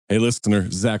Hey, listener,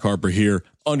 Zach Harper here.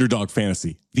 Underdog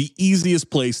Fantasy, the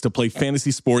easiest place to play fantasy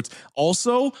sports.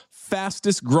 Also,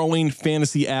 fastest growing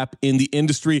fantasy app in the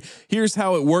industry. Here's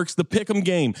how it works. The Pick'em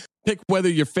game. Pick whether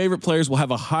your favorite players will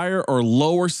have a higher or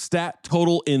lower stat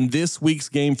total in this week's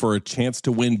game for a chance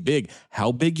to win big.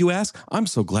 How big, you ask? I'm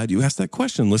so glad you asked that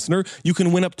question, listener. You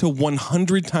can win up to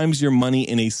 100 times your money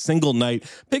in a single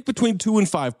night. Pick between 2 and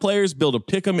 5 players. Build a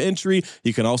Pick'em entry.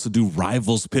 You can also do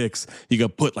rivals picks. You can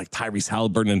put like Tyrese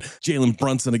Halliburton and Jalen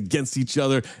Brunson against each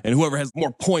other, and whoever has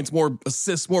more points, more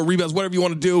assists, more rebounds, whatever you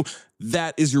want to do,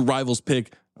 that is your rivals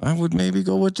pick. I would maybe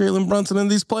go with Jalen Brunson in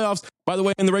these playoffs. By the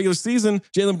way, in the regular season,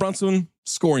 Jalen Brunson,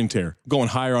 scoring tear, going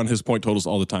higher on his point totals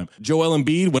all the time. Joel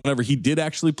Embiid, whenever he did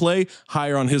actually play,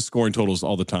 higher on his scoring totals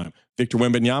all the time. Victor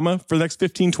Wembanyama, for the next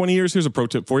 15, 20 years, here's a pro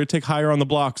tip for you. Take higher on the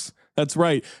blocks. That's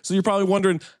right. So you're probably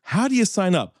wondering, how do you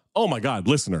sign up? Oh my God,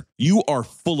 listener, you are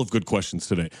full of good questions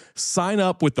today. Sign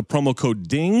up with the promo code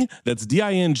DING, that's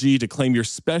D-I-N-G, to claim your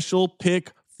special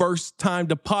pick first time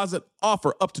deposit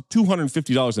offer up to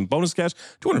 $250 in bonus cash.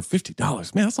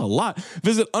 $250, man, that's a lot.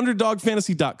 Visit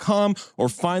underdogfantasy.com or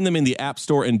find them in the App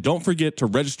Store. And don't forget to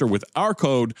register with our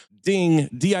code DING,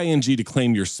 D-I-N-G, to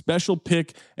claim your special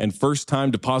pick and first time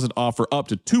deposit offer up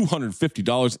to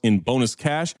 $250 in bonus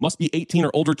cash. Must be 18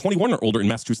 or older, 21 or older in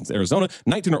Massachusetts, Arizona,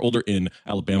 19 or older in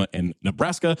Alabama and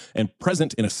Nebraska, and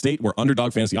present in a state where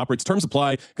Underdog Fantasy operates. Terms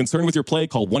apply. Concerned with your play,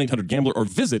 call 1-800-GAMBLER or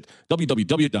visit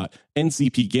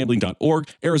www.ncpgambling.org.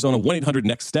 Arizona,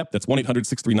 1-800-NEXT-STEP. That's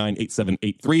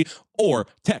 1-800-639-8783. Or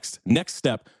text NEXT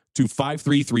STEP to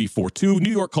 53342.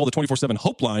 New York, call the 24/7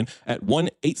 Hope line at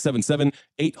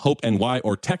 1-877-8-HOPE-NY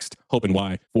or text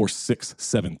HOPE-NY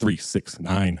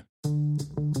 467-369.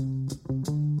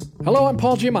 Hello, I'm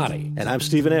Paul Giamatti. And I'm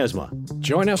Stephen Asma.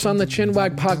 Join us on the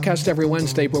Chinwag podcast every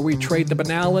Wednesday, where we trade the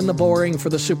banal and the boring for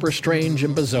the super strange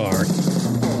and bizarre.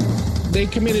 They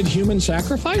committed human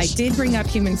sacrifice? I did bring up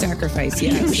human sacrifice,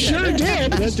 yes. You sure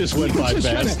did. That just went by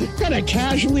fast. Kind of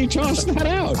casually tossed that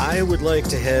out. I would like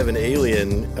to have an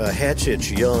alien hatchet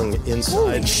young inside.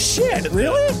 Holy shit,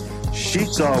 really? She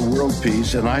saw world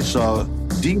peace, and I saw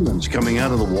demons coming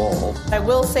out of the wall. I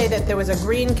will say that there was a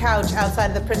green couch outside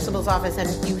of the principal's office, and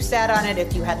you sat on it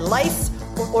if you had lice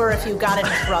or if you got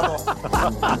into trouble.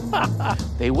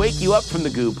 They wake you up from the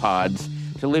goo pods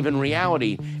to live in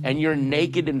reality, and you're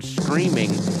naked and screaming.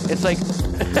 It's like...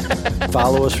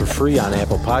 Follow us for free on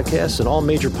Apple Podcasts and all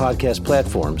major podcast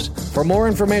platforms. For more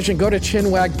information, go to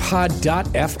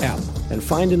chinwagpod.fm. And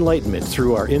find enlightenment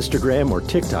through our Instagram or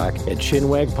TikTok at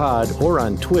ChinwagPod or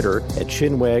on Twitter at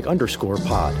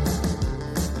Chinwag_pod.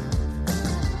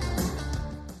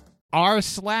 r/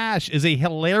 is a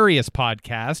hilarious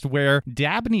podcast where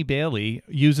Dabney Bailey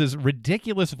uses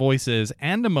ridiculous voices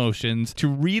and emotions to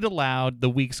read aloud the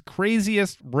week's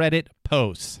craziest Reddit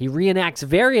posts. He reenacts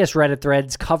various Reddit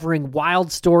threads covering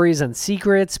wild stories and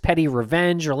secrets, petty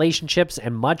revenge, relationships,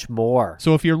 and much more.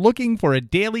 So if you're looking for a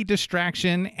daily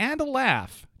distraction and a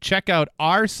laugh, check out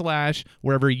r/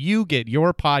 wherever you get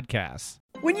your podcasts.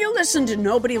 When you listen to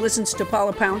Nobody Listens to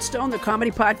Paula Poundstone, the comedy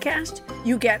podcast,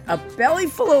 you get a belly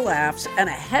full of laughs and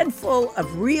a head full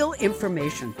of real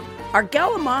information. Our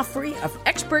gallimaufry of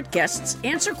expert guests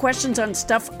answer questions on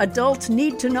stuff adults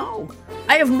need to know.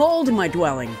 I have mold in my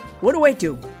dwelling. What do I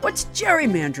do? What's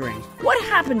gerrymandering? What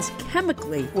happens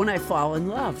chemically when I fall in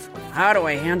love? How do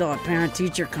I handle a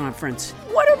parent-teacher conference?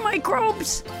 What are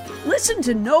microbes? Listen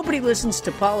to Nobody Listens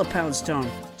to Paula Poundstone.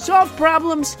 Solve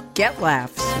problems, get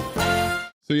laughs.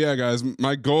 So yeah, guys,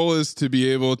 my goal is to be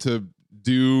able to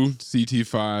do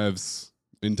CT5s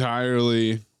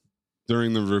entirely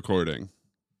during the recording.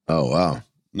 Oh, wow.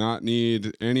 Not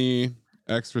need any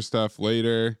extra stuff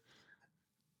later.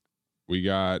 We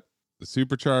got the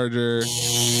supercharger,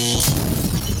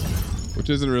 which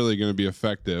isn't really going to be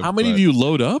effective. How many of you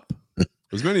load up?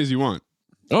 As many as you want.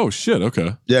 Oh, shit.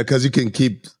 Okay. Yeah, because you can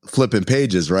keep flipping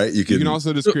pages, right? You can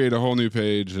also just create a whole new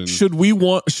page. And Should we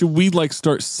like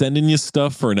start sending you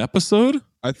stuff for an episode?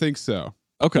 I think so.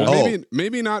 Okay. Well,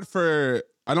 maybe not for...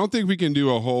 I don't think we can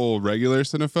do a whole regular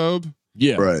CINEPHOBE.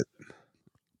 Yeah. Right.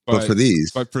 But for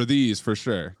these. But for these, for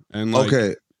sure. And like,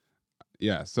 okay.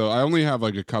 Yeah, so I only have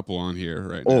like a couple on here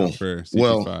right now for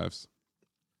CT5s.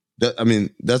 Well,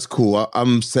 that's cool.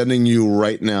 I'm sending you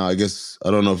right now. I guess,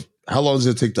 I don't know. How long does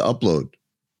it take to upload?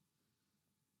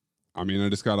 I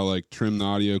just got to like trim the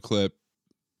audio clip,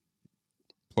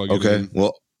 plug it in. Okay,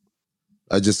 well,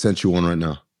 I just sent you one right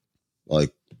now. And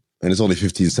it's only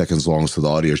 15 seconds long, so the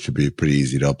audio should be pretty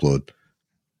easy to upload.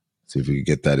 See if we can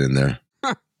get that in there.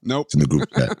 Nope. It's in the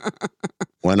group chat.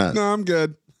 Why not? No, I'm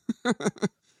good.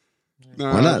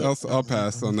 No, why not? I'll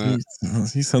pass on that.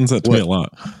 He sends that to me a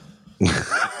lot.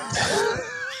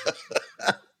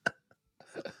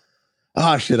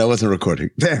 Oh, shit, I wasn't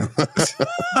recording. Damn.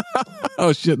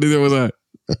 Oh, shit, neither was I.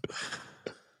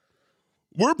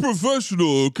 We're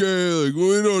professional, okay? Like,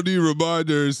 we don't need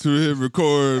reminders to hit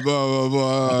record, blah, blah,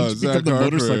 blah. Just become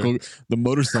the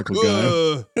motorcycle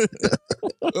guy.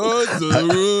 That's a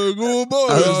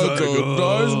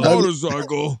nice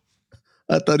motorcycle.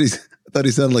 I thought he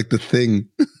sounded like the Thing.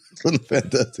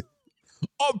 Fantastic.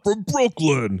 I'm from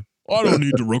Brooklyn. I don't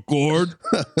need to record.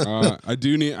 I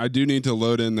do need to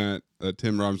load in that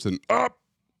Tim Robinson up.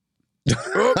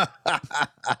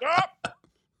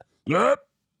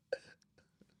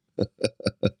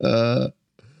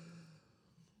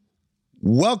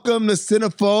 Welcome to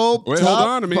CINEPHOBE. Wait, hold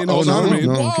on.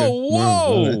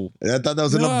 Whoa. I thought that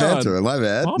was an banter. My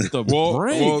bad. Pump the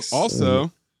brakes. Well,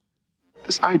 also,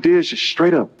 this idea is just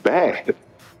straight up bad.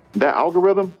 That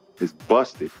algorithm is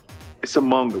busted. It's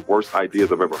among the worst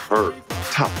ideas I've ever heard.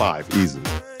 Top 5, easily. 1,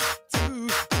 2,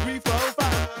 3, 4,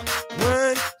 5.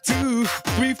 1, 2,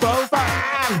 3, 4,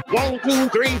 5. 1, 2,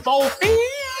 3, 4, 5.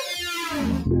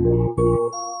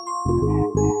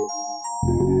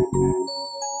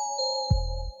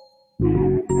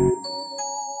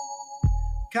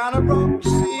 Kinda broke,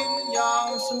 seeing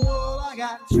y'all, so all I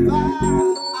got is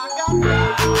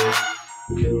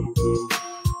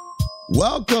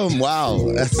Welcome.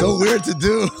 Wow. That's so weird to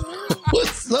do.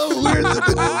 What's so weird to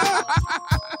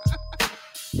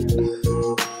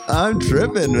do? I'm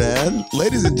tripping, man.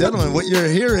 Ladies and gentlemen, what you're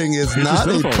hearing is not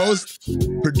a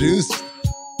post-produced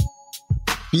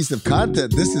piece of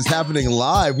content. This is happening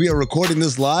live. We are recording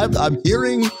this live. I'm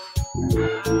hearing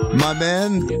my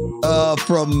man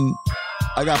from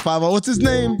I Got 5 On. What's his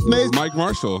name, mate? Mike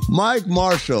Marshall. Mike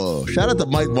Marshall. Shout out to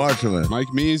Mike Marshall, man. Mike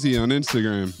Measy on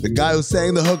Instagram. The guy who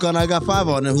sang the hook on I Got 5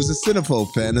 On and who's a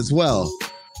CINEPHOBE fan as well.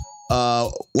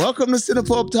 Welcome to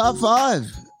CINEPHOBE Top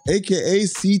 5, a.k.a.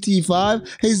 CT5.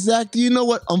 Hey, Zach, do you know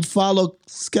what unfollow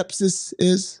skepsis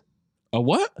is? A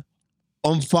what?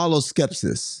 Unfollow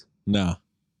skepsis. No.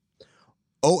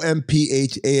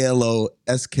 OMPHALOSKEPSIS.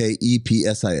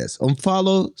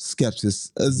 Unfollow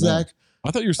skepsis. Zach? I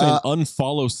thought you were saying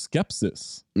unfollow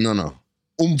skepsis. No.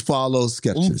 Unfollow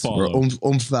skepsis.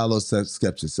 Unfollow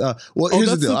skepsis. Well,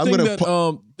 here's the deal. I'm gonna.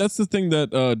 That's the thing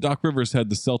that Doc Rivers had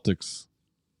the Celtics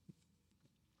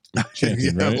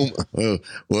chanting, right?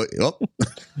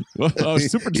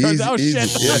 Supercharged. Oh shit!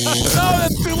 No,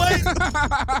 that's too late.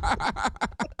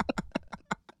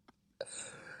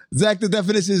 Zach, the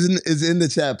definition is in the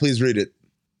chat. Please read it.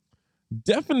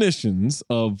 Definitions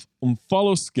of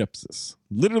unfollow skepsis.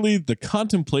 Literally the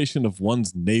contemplation of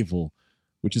one's navel,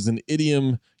 which is an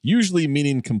idiom usually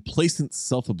meaning complacent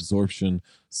self-absorption.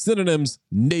 Synonyms: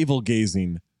 navel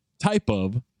gazing, type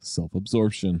of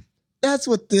self-absorption. That's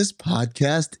what this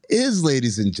podcast is,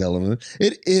 ladies and gentlemen.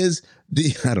 It is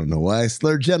I don't know why I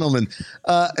slurred gentlemen.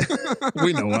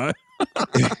 We know why.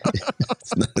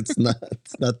 It's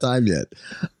not time yet.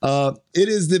 It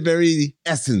is the very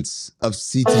essence of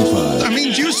CT5. I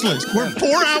mean, useless. We're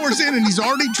 4 hours in and he's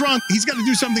already drunk. He's got to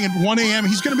do something at 1 a.m.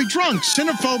 He's going to be drunk.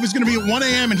 CINEPHOBE is going to be at 1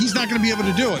 a.m. and he's not going to be able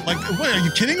to do it. Like, what, are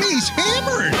you kidding me? He's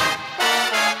hammered.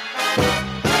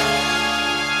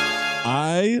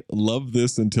 I love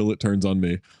this until it turns on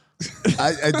me.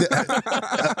 I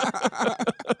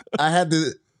had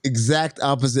the exact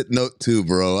opposite note too,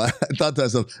 bro. I thought to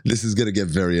myself, this is going to get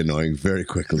very annoying very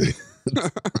quickly.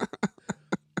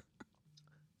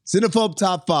 CINEPHOBE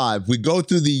Top 5. We go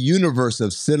through the universe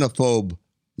of CINEPHOBE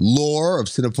lore, of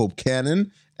CINEPHOBE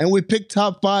canon, and we pick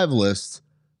top 5 lists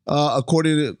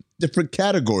according to different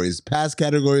categories. Past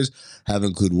categories have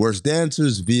included worst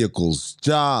dancers, vehicles,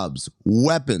 jobs,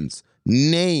 weapons,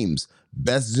 names,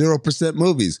 best 0%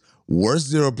 movies,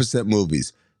 worst 0%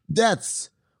 movies, deaths,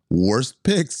 worst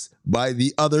picks by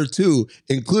the other two,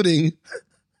 including.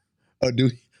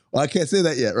 I can't say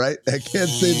that yet, right? I can't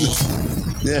say this.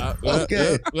 Yeah.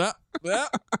 Okay.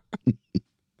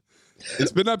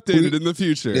 It's been updated in the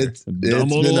future. It's been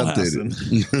updated.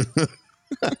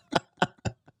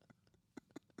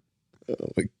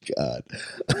 Oh my God.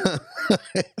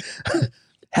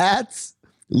 Hats,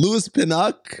 Louis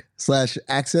Pinnock /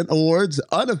 Accent Awards,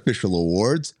 unofficial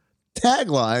awards,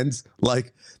 taglines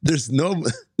like there's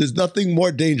nothing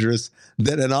more dangerous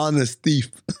than an honest thief.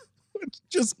 Which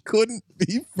just couldn't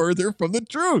be further from the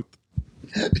truth.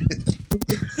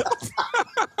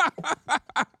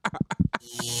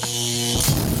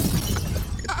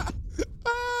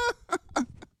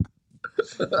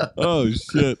 Oh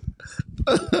shit.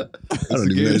 I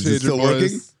don't even know. Is it still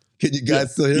working? Can you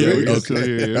guys still hear me? Okay. Still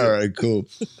hear you. All right, cool.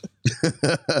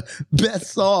 Best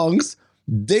songs,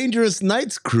 Dangerous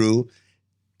Nights Crew,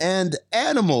 and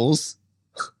Animals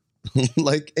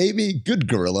like Amy Good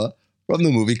Gorilla from the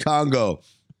movie Congo.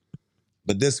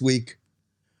 But this week,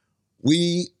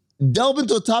 we delve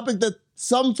into a topic that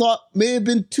some thought may have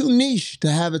been too niche to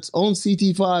have its own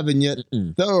CT5, and yet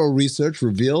thorough research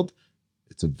revealed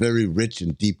it's a very rich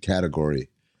and deep category.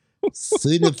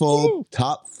 CINEPHOBE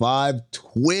Top 5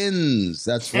 Twins.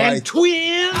 That's right. And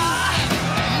twins! Parties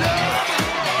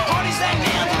that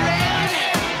never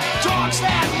end, dogs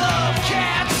that love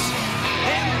cats,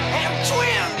 and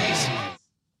twins.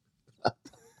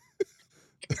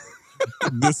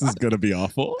 This is going to be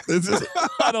awful.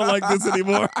 I don't like this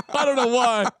anymore. I don't know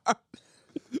why.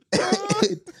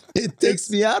 It takes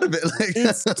me out of it. Like,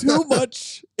 it's too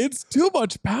much. It's too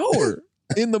much power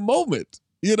in the moment,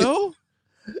 you know?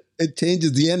 It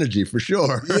changes the energy for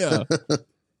sure. Yeah.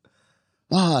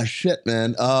 Shit,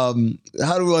 man. How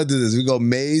do we want to do this? We go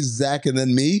Maze, Zach, and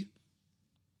then me?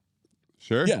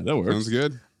 Sure. Yeah, that works. Sounds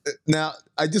good. Now,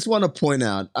 I just want to point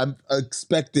out, I'm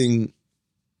expecting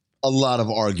a lot of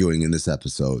arguing in this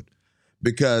episode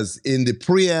because in the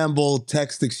preamble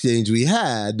text exchange we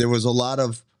had, there was a lot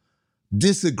of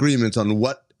disagreements on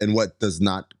what and what does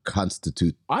not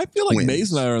constitute I feel like twins.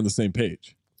 Maze and I are on the same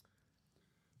page.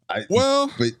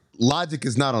 But logic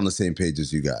is not on the same page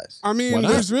as you guys. I mean,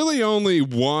 there's really only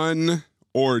one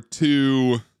or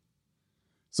two.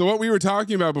 So what we were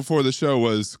talking about before the show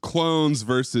was clones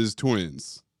versus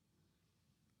twins.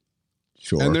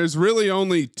 Sure. And there's really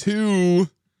only two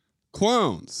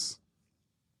clones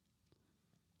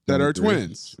that Don't are agree.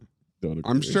 twins. Don't agree.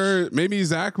 I'm sure maybe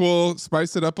Zach will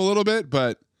spice it up a little bit,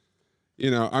 but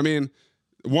I mean,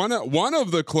 one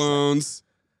of the clones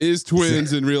is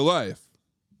twins in real life.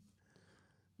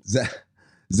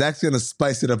 Zach's gonna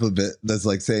spice it up a bit. That's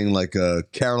like saying like a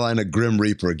Carolina Grim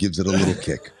Reaper gives it a little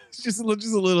kick. just a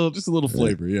little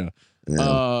flavor, yeah.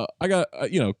 I got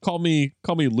call me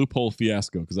loophole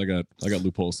fiasco because I got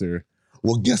loopholes here.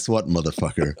 Well, guess what,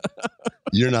 motherfucker?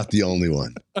 You're not the only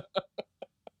one.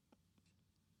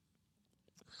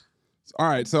 All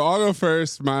right, so I'll go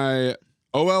first. My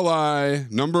OLI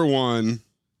number 1.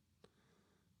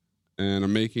 And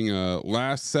I'm making a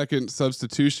last second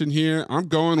substitution here. I'm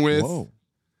going with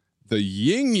the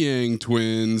Yin Yang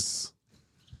twins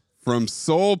from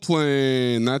Soul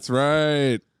Plane. That's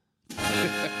right.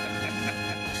 How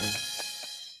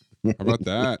about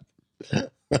that?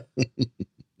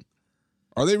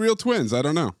 Are they real twins? I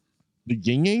don't know. The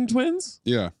Yin Yang twins?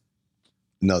 Yeah.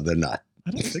 No, they're not.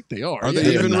 I don't think they are. Are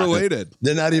they even related?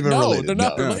 They're not even related. They're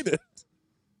not related.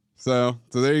 So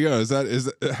there you go.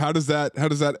 How does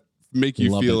that make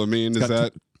you Love feel? it. I mean, It's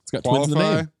got twins in the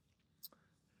qualify? name.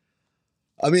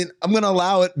 I mean, I'm gonna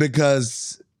allow it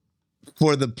because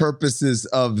for the purposes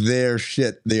of their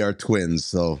shit, they are twins.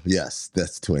 So yes,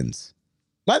 that's twins.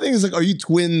 My thing is like, are you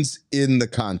twins in the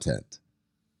content?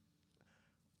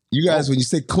 You guys, when you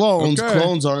say clones,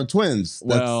 clones aren't twins.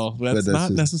 That's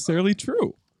not necessarily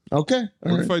true. Okay.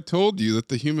 What if I told you that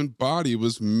the human body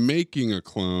was making a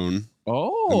clone?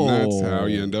 Oh. And that's how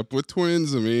you end up with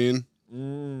twins. I mean,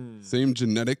 same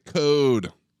genetic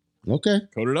code. Okay.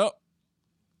 Code it up.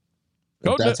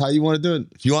 If that's how you want to do it.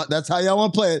 If you want, that's how y'all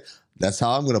want to play it. That's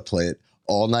how I'm going to play it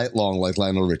all night long, like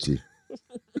Lionel Richie.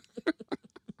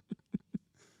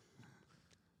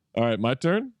 All right, my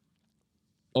turn.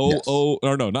 Yes.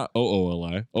 Not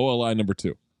OOLI. OLI number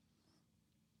 2.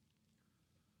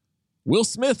 Will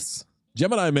Smith's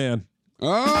Gemini Man.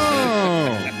 Oh,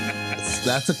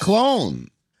 that's a clone.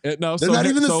 They're not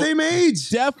even the same age.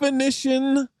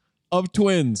 Definition of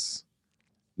twins.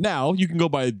 Now, you can go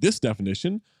by this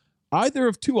definition. Either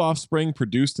of two offspring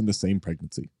produced in the same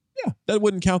pregnancy. Yeah, that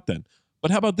wouldn't count then. But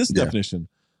how about this definition?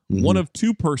 Mm-hmm. One of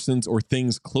two persons or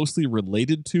things closely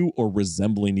related to or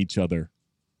resembling each other.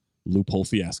 Loophole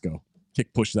fiasco.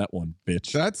 Kick push that one,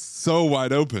 bitch. that's so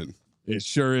wide open. It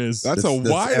sure is. That's a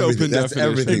wide open That's definition.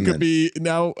 everything. It could be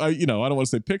now, I don't want to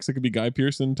say picks. It could be Guy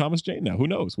Pearce and Thomas Jane now. Who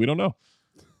knows? We don't know.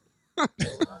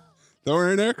 Throw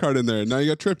an air card in there. Now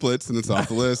you got triplets and it's off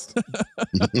the list.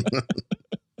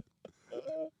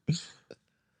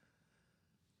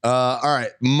 All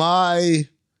right. My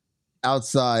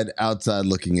outside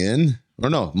looking in, or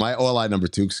no, my OLI number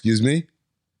 2, excuse me,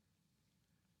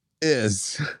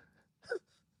 is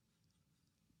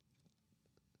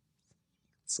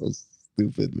so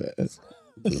stupid, man.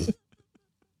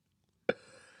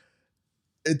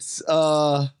 It's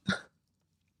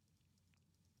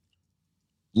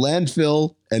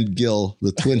Landfill and Gil,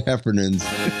 the twin Heffernans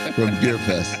from Beer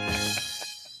Fest.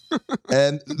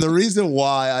 And the reason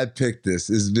why I picked this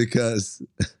is because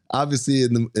obviously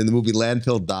in the movie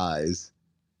Landfill dies,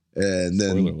 and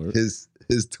then his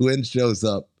twin shows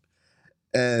up,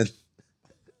 and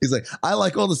he's like, I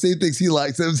like all the same things he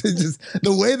likes. It's just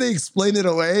the way they explain it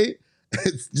away.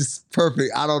 It's just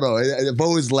perfect. I don't know. I've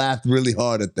always laughed really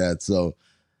hard at that. So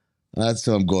that's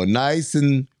what I'm going. Nice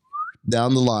and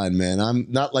down the line, man. I'm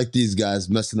not like these guys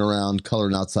messing around,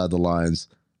 coloring outside the lines.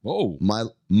 Whoa.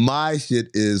 My shit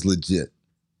is legit.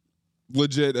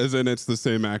 Legit, as in it's the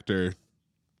same actor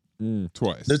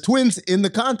twice. They're twins in the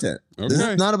content. Okay. This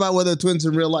is not about whether they're twins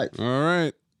in real life. All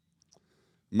right.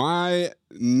 My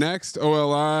next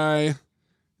OLI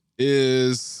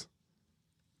is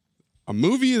a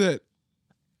movie that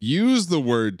used the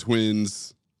word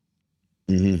twins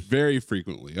very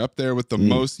frequently, up there with the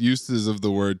most uses of the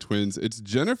word twins. It's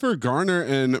Jennifer Garner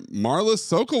and Marla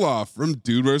Sokoloff from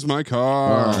Dude, Where's My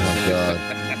Car? Oh my God.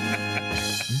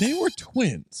 They were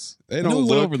twins. They don't look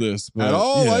look over this, but at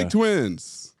all yeah. like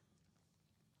twins,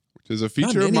 which is a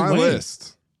feature of my way.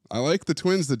 list. I like the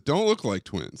twins that don't look like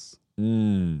twins.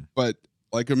 But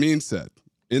like Amin said,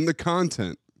 in the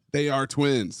content, they are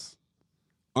twins.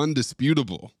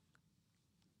 Undisputable.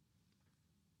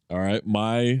 All right,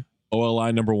 my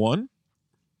OLI number 1.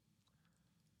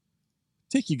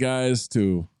 Take you guys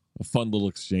to a fun little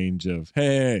exchange of,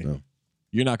 hey,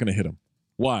 you're not going to hit him.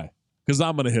 Why? Because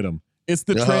I'm going to hit him. It's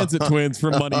the Transit Twins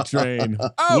from Money Train.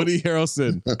 Woody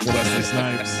Harrelson, Wesley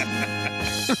Snipes.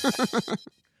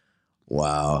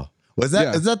 Wow. Is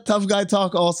that tough guy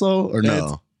talk also or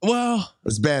no?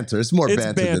 It's banter. It's more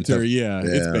banter. Than tough. Yeah,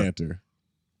 it's banter.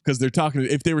 Because they're talking.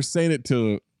 If they were saying it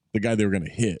to the guy they were going to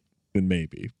hit, then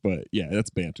maybe. But yeah, that's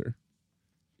banter.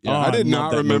 Yeah, I did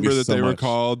not remember that they were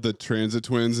called the Transit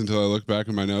Twins until I looked back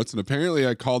in my notes, and apparently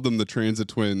I called them the Transit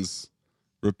Twins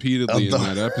repeatedly in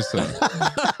that episode.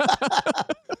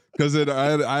 Because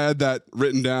I had that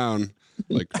written down,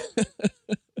 like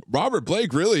Robert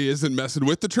Blake really isn't messing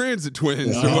with the Transit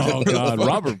Twins. Oh God,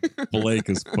 Robert Blake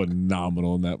is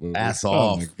phenomenal in that movie. Ass off.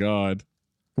 off. Oh my God,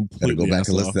 Gotta completely. go back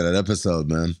and listen to that episode,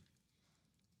 man.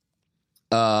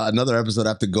 Another episode I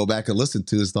have to go back and listen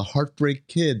to is The Heartbreak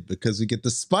Kid, because we get the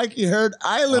Spiky Herd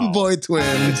Island Boy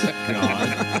twins.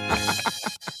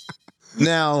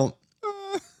 Now,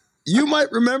 you might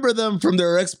remember them from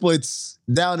their exploits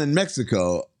down in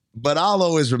Mexico, but I'll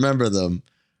always remember them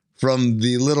from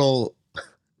the little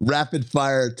rapid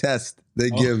fire test they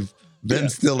give Ben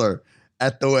Stiller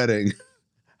at the wedding.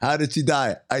 How did she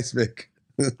die? Ice pick.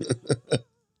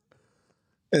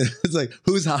 It's like,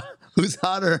 who's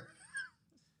hotter?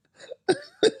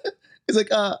 It's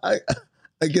like, I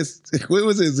guess, what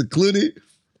was it? Is it Clooney?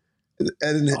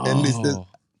 And he says,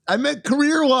 I meant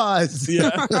career-wise.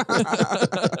 Yeah.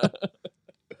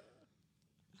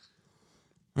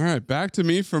 All right, back to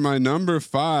me for my number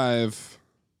 5.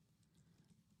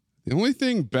 The only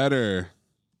thing better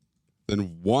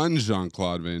than one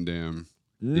Jean-Claude Van Damme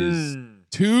is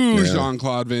 2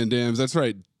 Jean-Claude Van Dammes. That's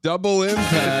right, double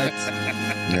impact.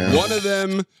 One of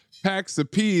them packs a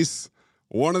piece.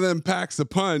 One of them packs a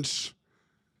punch.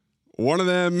 One of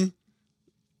them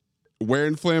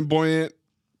wearing flamboyant,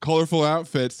 colorful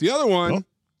outfits. The other one,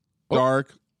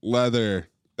 dark leather.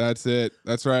 That's it.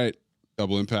 That's right.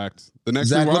 Double impact. The next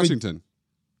Zach, is Washington.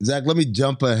 Zach, let me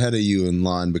jump ahead of you in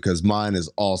line because mine is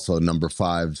also number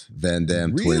 5, Van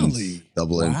Damme twins.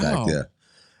 Double impact, yeah.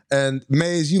 And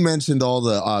Maze, you mentioned all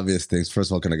the obvious things.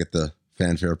 First of all, can I get the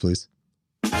fanfare, please?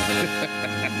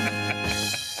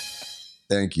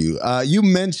 Thank you. You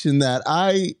mentioned that.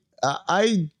 I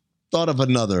thought of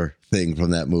another thing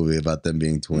from that movie about them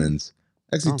being twins.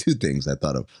 Actually, 2 things I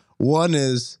thought of. One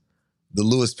is the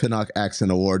Louis Pinnock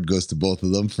Accent Award goes to both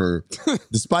of them for,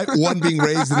 despite one being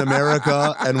raised in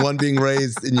America and one being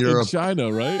raised in Europe. In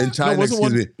China, right? In China,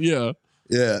 excuse me. Yeah.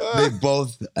 Yeah, they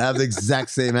both have the exact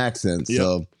same accent.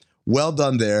 So well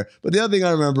done there. But the other thing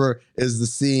I remember is the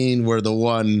scene where the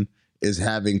one is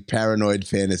having paranoid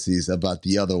fantasies about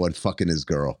the other one fucking his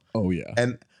girl. Oh, yeah.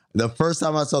 And the first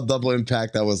time I saw Double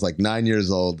Impact, I was like 9 years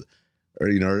old, or,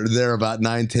 they're about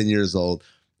 9, 10 years old.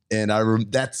 And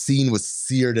that scene was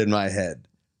seared in my head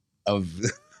of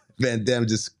Van Damme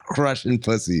just crushing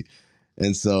pussy.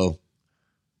 And so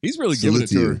he's really giving it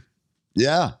to her.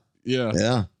 Yeah. Yeah.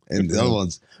 Yeah. And the other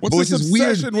ones. What's this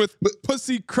obsession with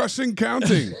pussy crushing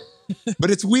counting?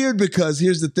 But it's weird because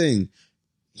here's the thing.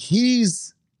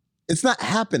 It's not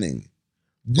happening.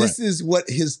 This is what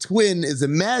his twin is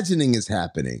imagining is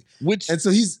happening. And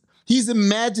so he's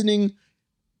imagining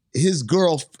his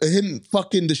girl, him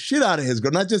fucking the shit out of his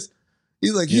girl. Not just,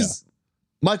 he's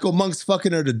Michael Monk's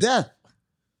fucking her to death.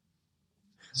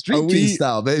 Street King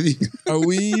style, baby. Are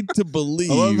we to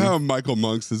believe? I love how Michael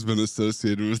Monks has been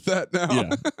associated with that now.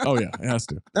 Yeah. Oh, yeah. It has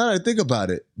to. Now that I think about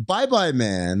it, Bye Bye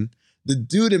Man, The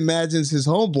dude imagines his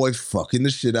homeboy fucking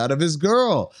the shit out of his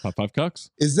girl. Top 5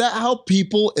 cucks. Is that how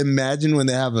people imagine when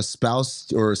they have a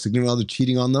spouse or a significant other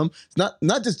cheating on them? It's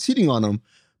not just cheating on them,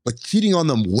 but cheating on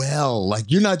them well. Like,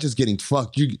 you're not just getting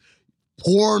fucked. You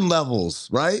porn levels,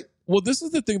 right? Well, this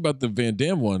is the thing about the Van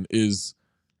Damme one is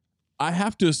I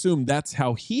have to assume that's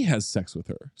how he has sex with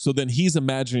her. So then he's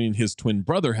imagining his twin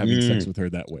brother having sex with her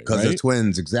that way, Because right? they're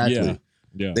twins, exactly.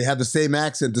 Yeah. They have the same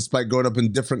accent despite growing up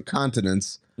in different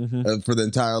continents for their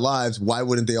entire lives. Why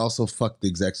wouldn't they also fuck the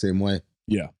exact same way?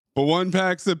 Yeah. But one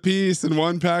packs a piece and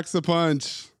one packs a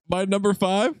punch. My number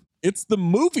 5, it's the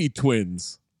movie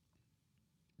twins.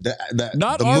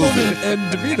 Not the Arnold movie. and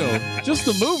DeVito, just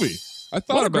the movie. I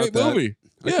thought What a about great that. movie.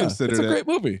 I Yeah, it's considered a it. great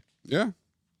movie. Yeah.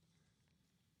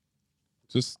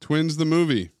 Just Twins the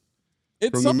movie.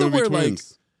 It's From the something movie where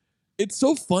Twins. like it's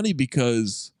so funny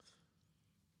because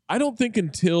I don't think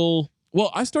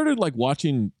I started like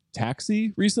watching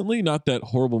Taxi recently, not that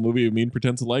horrible movie Mean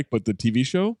Pretends to Like, but the TV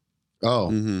show. Oh,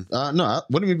 no.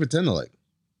 What do you pretend to like?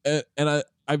 And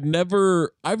I've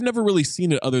never really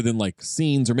seen it other than like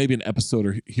scenes or maybe an episode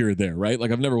or here or there, right?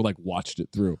 Like I've never like watched it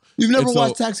through. You've never And so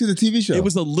watched Taxi, the TV show? It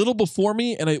was a little before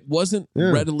me, and it wasn't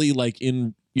readily like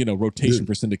in rotation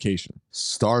for syndication.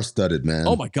 Star-studded, man.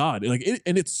 Oh my god!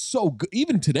 And it's so good.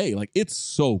 Even today, like it's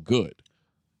so good.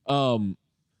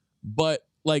 But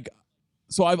like,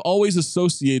 so I've always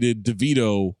associated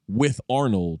DeVito with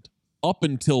Arnold up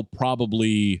until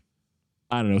probably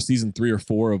I don't know season 3 or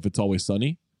 4 of It's Always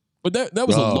Sunny. But that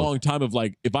was a long time of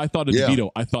like, if I thought of DeVito,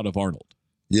 I thought of Arnold.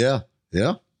 Yeah.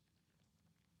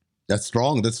 That's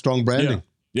strong. That's strong branding.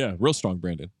 Yeah, real strong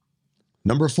branding.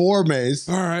 Number 4, Maze.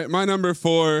 All right, my number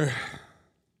 4.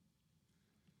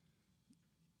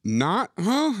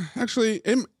 Actually,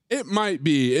 it might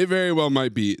be. It very well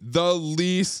might be the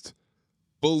least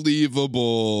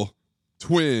believable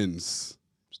twins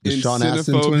The in Sean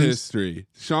Astin CINEPHOBE twins? history.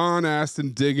 Sean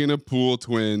Astin digging a pool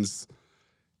twins.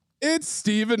 It's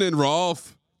Steven and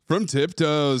Rolf from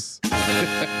Tiptoes.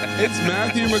 It's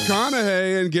Matthew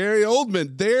McConaughey and Gary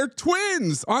Oldman. They're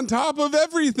twins on top of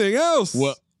everything else.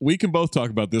 Well, we can both talk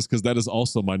about this because that is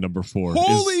also my number 4.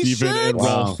 Holy is Steven shit! and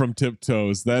Rolf Wow. from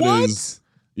Tiptoes. That is,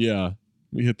 What?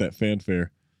 we hit that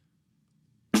fanfare.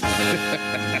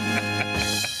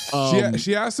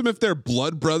 She asked him if they're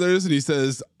blood brothers, and he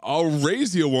says, "I'll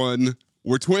raise you one.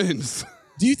 We're twins."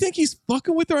 Do you think he's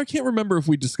fucking with her? I can't remember if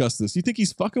we discussed this. You think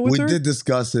he's fucking with We her? did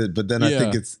discuss it, but then I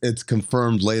think it's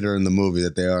confirmed later in the movie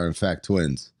that they are in fact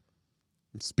twins.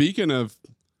 Speaking of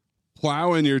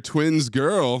plowing your twin's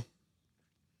girl,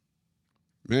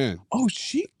 man. Oh,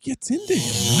 she gets into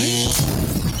him,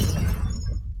 right?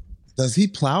 Does he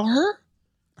plow her?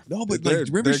 No, but They're- like,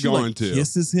 remember they're she going like to.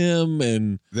 kisses him,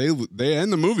 and They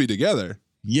end the movie together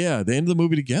yeah, they end the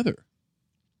movie together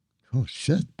Oh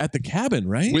shit! at the cabin,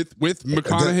 right? with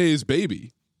McConaughey's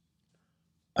baby.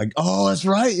 Oh, that's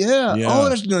right. Yeah. Yeah. Oh,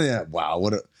 that's yeah. Wow.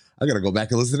 I gotta go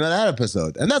back and listen to that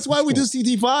episode, and that's why we do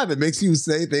CT5. It makes you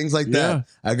say things like that.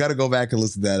 I gotta go back and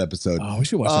listen to that episode. Oh, we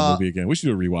should watch that movie again. We should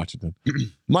do a rewatch it then.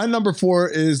 My number 4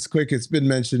 is quick. It's been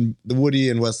mentioned. The Woody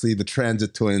and Wesley, the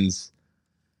Transit twins.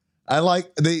 I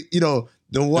like the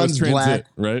one's Transit, black,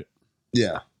 right?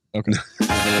 Yeah. Okay.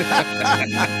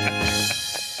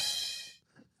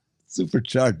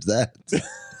 Supercharge that.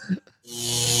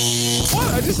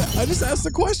 What? I just asked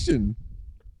the question.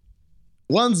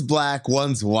 One's black,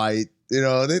 one's white.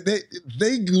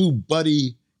 They do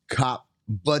buddy cop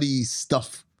buddy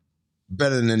stuff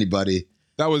better than anybody.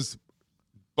 That was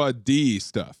Bud D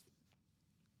stuff.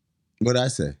 What'd I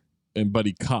say? And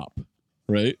Buddy Cop,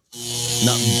 right?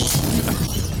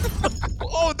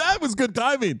 Oh, that was good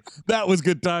timing. That was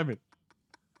good timing.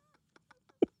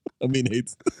 I mean,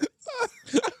 hates.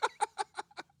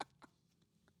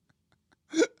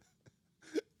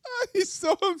 He's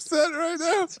so upset right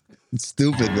now. It's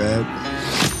stupid, man.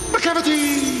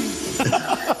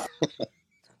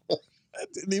 That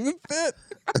didn't even fit.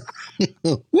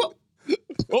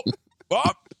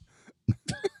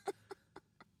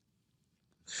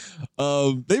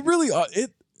 They really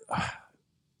it.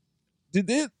 Did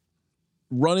it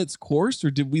run its course,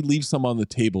 or did we leave some on the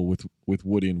table with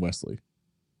Woody and Wesley?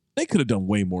 They could have done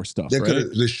way more stuff.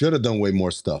 They should have done way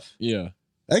more stuff. Yeah,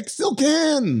 They still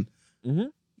can. Mm-hmm.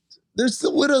 They're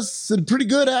still with us and pretty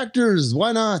good actors.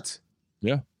 Why not?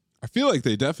 Yeah. I feel like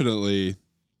they definitely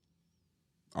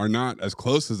are not as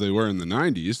close as they were in the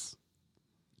 90s.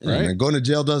 Yeah, Right? man, going to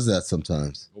jail does that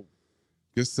sometimes.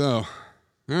 Guess so.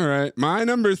 All right. My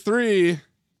number 3,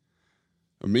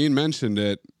 Amin mentioned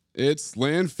it. It's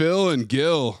Landfill and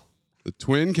Gil, the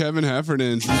twin Kevin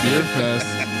Heffernans in Beer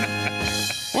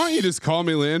Fest. Why don't you just call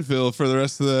me Landfill for the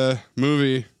rest of the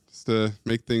movie? just to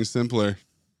make things simpler.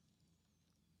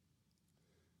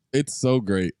 It's so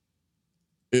great.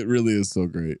 It really is so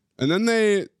great. And then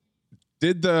they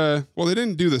did they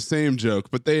didn't do the same joke,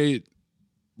 but they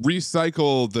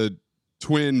recycle the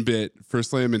twin bit for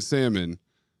Slam and Salmon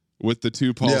with the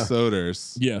two Paul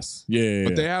Soders. Yes. Yeah.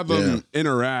 But they have them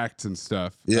interact and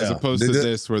stuff as opposed to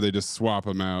this where they just swap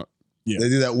them out. Yeah. They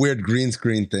do that weird green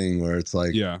screen thing where it's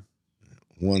like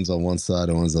one's on one side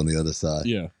and one's on the other side.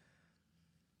 Yeah.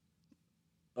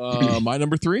 My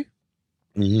number 3.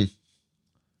 Mm-hmm.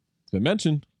 It's been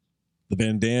mentioned. The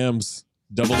Van Damme's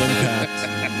Double Impact.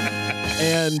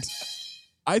 And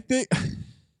I think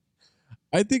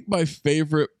my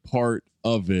favorite part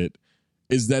of it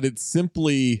is that it's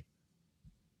simply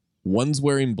one's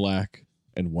wearing black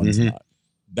and one's not.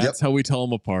 That's how we tell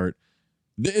them apart.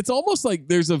 It's almost like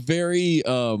there's a very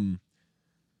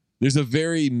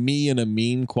me and a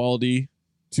mean quality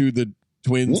to the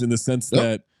twins in the sense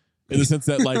that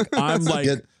like I'm like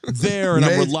there and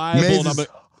I'm reliable and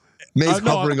May's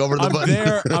hovering over the button. I'm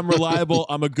there. I'm reliable.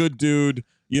 I'm a good dude.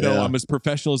 I'm as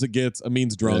professional as it gets.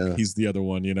 Amin's drunk. Yeah. He's the other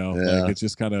one. Like it's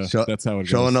just kind of that's how it goes.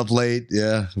 Showing up late.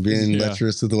 Yeah, being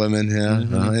lecherous to the women. Yeah.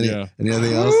 Mm-hmm.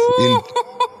 Anything else?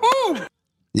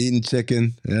 Eating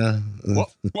chicken. Yeah.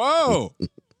 Whoa.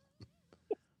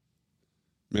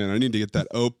 Man, I need to get that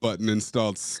ope button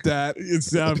installed. Stat.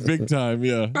 It's down big time.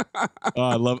 Yeah.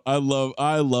 I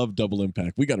love Double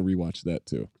Impact. We got to rewatch that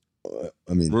too.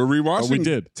 I mean, we're rewatching. We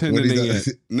did.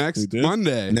 It next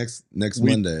Monday. Next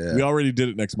Monday. Yeah. We already did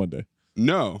it next Monday.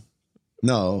 No,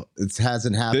 it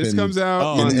hasn't happened. This comes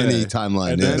out in Monday. any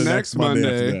timeline. And then next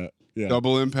Monday,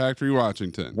 Double Impact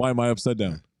Rewatchington. Why am I upside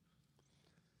down?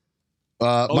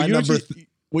 My number.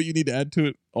 What you need to add to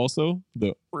it also?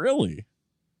 The really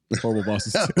Horrible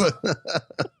Bosses 2.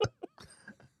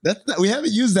 We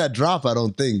haven't used that drop. I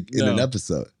don't think in an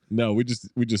episode. No, we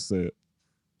just say it.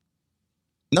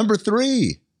 Number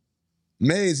 3,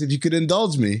 Maze, if you could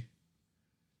indulge me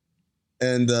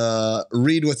and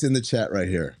read what's in the chat right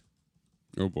here.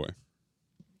 Oh, boy.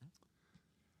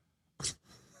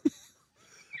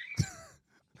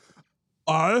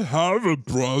 I have a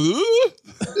brother.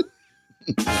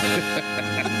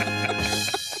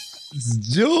 It's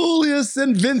Julius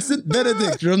and Vincent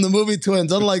Benedict from the movie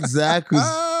Twins. Unlike Zach, who's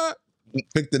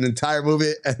picked an entire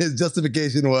movie, and his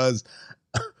justification was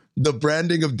the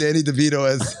branding of Danny DeVito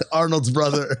as Arnold's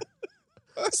brother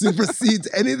supersedes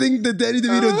anything that Danny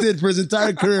DeVito did for his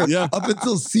entire career up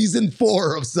until season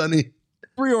 4 of Sunny.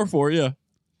 3 or 4, yeah.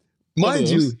 Mind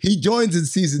you, he joins in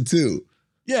season 2.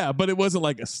 Yeah, but it wasn't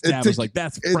like established like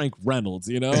that's Frank Reynolds,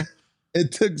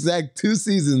 It took Zach 2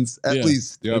 seasons at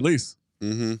least. Yep. At least.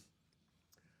 Mm-hmm.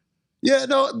 Yeah,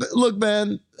 no, look,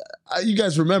 man, you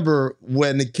guys remember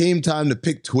when it came time to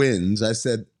pick twins, I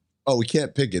said, oh, we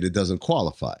can't pick it. It doesn't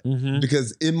qualify. Mm-hmm.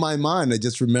 Because in my mind, I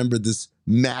just remembered this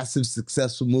massive,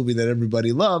 successful movie that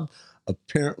everybody loved.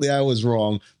 Apparently, I was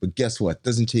wrong. But guess what?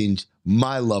 Doesn't change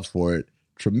my love for it.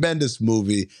 Tremendous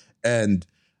movie. And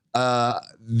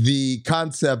the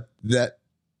concept that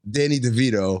Danny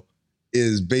DeVito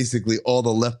is basically all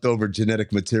the leftover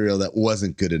genetic material that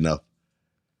wasn't good enough.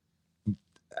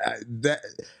 The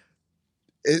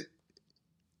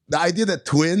idea that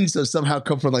twins are somehow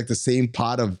come from like the same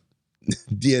pot of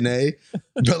DNA,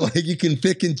 but like you can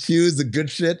pick and choose the good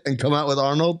shit and come out with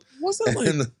Arnold. Wasn't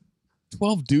like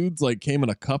 12 dudes like came in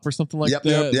a cup or something like that?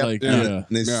 Yep. And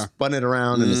they spun it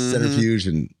around in a centrifuge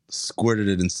and squirted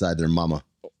it inside their mama.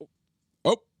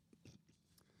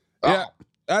 Yeah,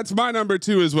 that's my number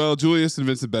 2 as well. Julius and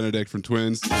Vincent Benedict from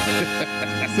Twins. So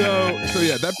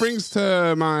yeah, that brings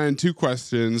to mind 2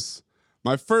 questions.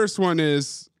 My first one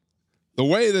is the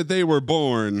way that they were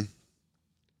born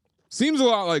seems a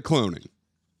lot like cloning.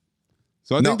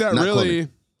 So I think that really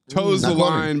toes the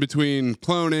line between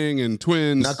cloning and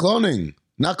twins. Not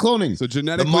cloning. So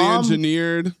genetically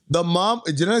engineered. The mom,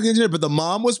 genetically engineered, but the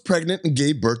mom was pregnant and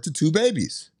gave birth to 2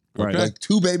 babies. Right. Like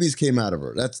 2 babies came out of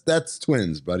her. That's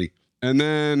twins, buddy. And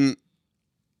then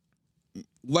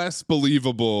less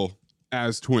believable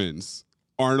as twins,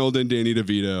 Arnold and Danny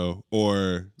DeVito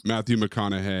or Matthew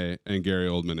McConaughey and Gary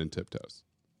Oldman in Tiptoes.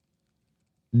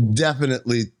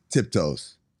 Definitely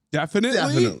Tiptoes.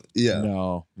 Definitely? Yeah.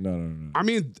 No. I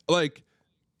mean, like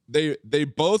they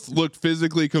both look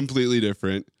physically completely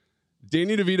different.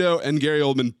 Danny DeVito and Gary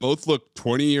Oldman both look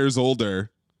 20 years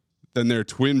older than their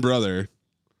twin brother.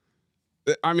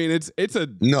 I mean, it's a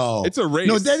race. No, it's a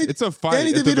fight.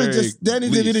 Danny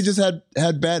DeVito just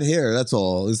had bad hair. That's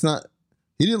all. It's not.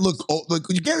 He didn't look old. Like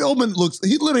Gary Oldman looks.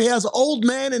 He literally has old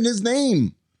man in his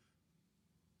name.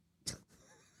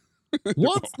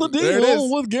 What's the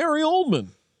deal with Gary Oldman?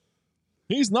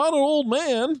 He's not an old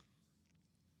man.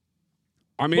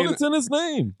 I mean, but it's in his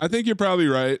name. I think you're probably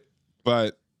right,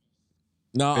 but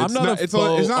no, I'm not. It's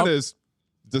not as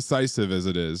decisive as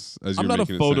it is. As I'm you're not a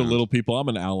making it foe to sound. little people. I'm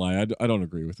an ally. I don't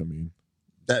agree with him.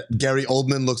 That Gary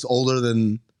Oldman looks older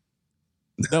than.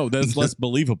 No, that's less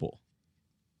believable.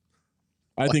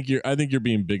 I think you're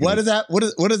being big. What does that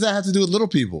have to do with little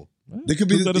people? They could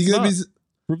be. Prove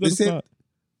that it's not.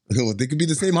 They could be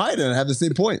the same height and have the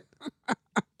same point.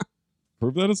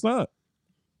 Prove that it's not.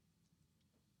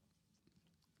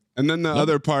 And then the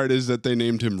other part is that they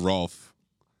named him Rolf,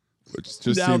 which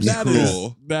just Now, seems that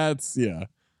cruel. That's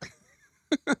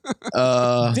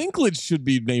Dinklage should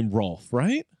be named Rolf,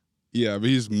 right? Yeah, but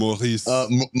he's Maurice.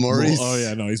 Maurice. Oh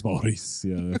yeah, no, he's Maurice.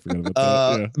 Yeah, I forgot about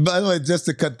that. Yeah. By the way, just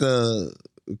to cut to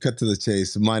the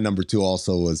chase, my number 2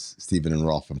 also was Stephen and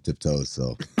Rolf from Tiptoes.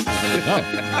 So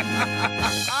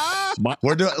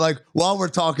we're doing while we're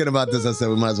talking about this, I said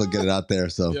we might as well get it out there.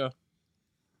 So yeah,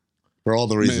 for all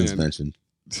the reasons mentioned,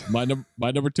 my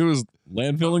number 2 is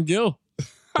Landfill and Gill.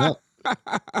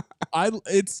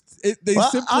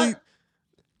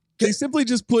 They simply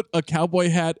just put a cowboy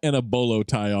hat and a bolo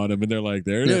tie on him, and they're like,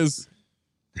 there it is.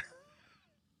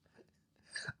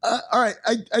 All right,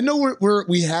 I know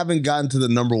we haven't gotten to the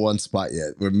number 1 spot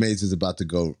yet, where Maze is about to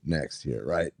go next here,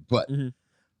 right? But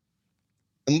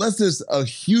unless there's a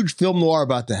huge film noir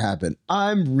about to happen,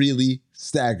 I'm really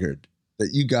staggered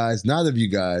that neither of you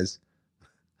guys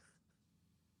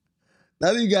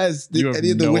did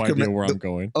any of the Wicker Man. You have no idea where I'm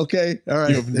going. Okay, all right.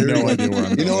 You have no idea where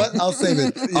I'm going. You know what? I'll save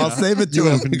it. I'll save it to You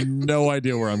him. have no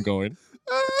idea where I'm going.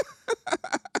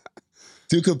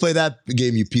 You could play that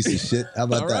game, you piece of shit. How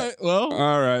about that? Right, well,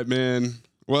 all right, man.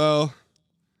 Well,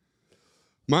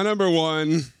 my number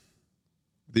 1,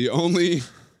 the only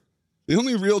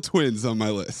real twins on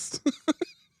my list.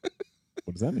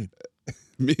 What does that mean? It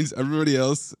means everybody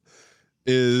else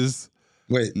is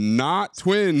not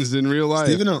twins in real life.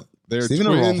 They're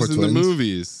twins in the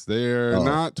movies. They're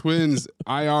not twins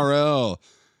IRL.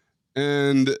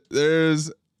 And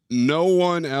there's no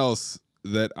one else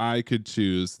that I could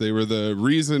choose. They were the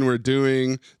reason we're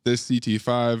doing this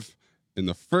CT5 in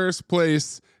the first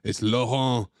place. It's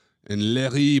Laurent and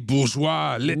Larry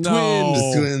Bourgeois, les twins.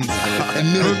 The twins. I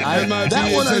knew it.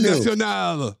 That one I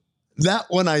knew. That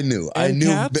one I knew. And I knew.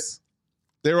 Cats?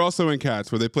 They were also in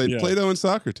Cats, where they played Plato and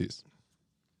Socrates.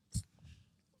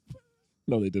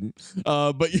 No, they didn't.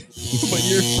 But you're.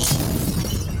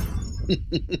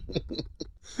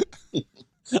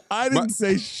 I didn't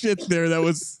say shit there. That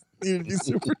was needed to be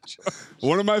supercharged.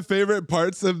 One of my favorite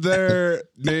parts of their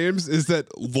names is that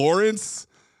Laurent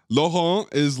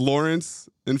is Lawrence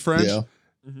in French,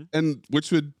 and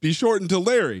which would be shortened to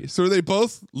Larry. So are they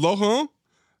both Laurent?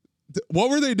 What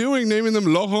were they doing naming them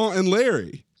Laurent and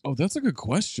Larry? Oh, that's a good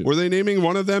question. Were they naming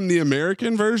one of them the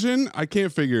American version? I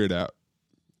can't figure it out.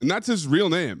 And that's his real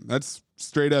name. That's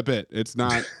straight up it. It's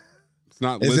not. It's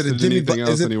not listed anything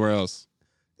else anywhere else.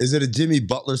 Is it a Jimmy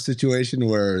Butler situation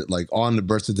where, like, on the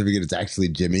birth certificate, it's actually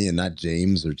Jimmy and not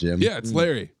James or Jim? Yeah, it's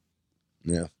Larry.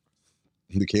 Yeah,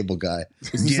 the cable guy.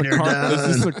 Is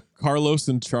this a Carlos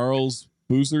and Charles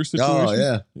Boozer situation? Oh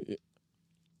yeah.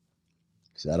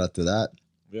 Shout out to that.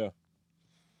 Yeah.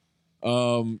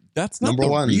 That's not Number the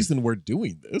one. reason we're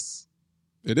doing this.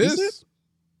 It is.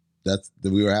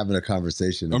 We were having a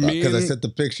conversation about because I sent the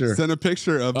picture. Sent a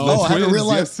picture of the I had a twins real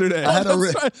life yesterday. I had a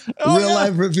real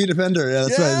life repeat offender. Yeah,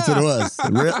 that's right. That's what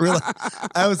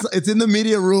it was. It's in the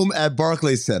media room at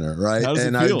Barclays Center, right? How does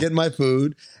And it I feel? was getting my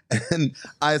food, and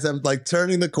as I'm like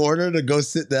turning the corner to go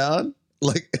sit down,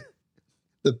 like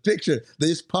the picture they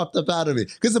just popped up out of me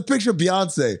because the picture of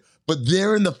Beyonce, but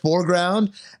they're in the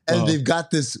foreground and they've got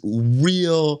this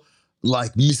real,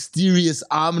 like, mysterious,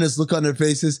 ominous look on their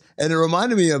faces. And it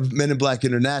reminded me of Men in Black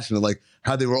International, like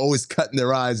how they were always cutting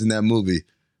their eyes in that movie.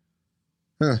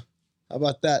 Huh. How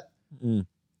about that?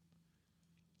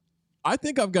 I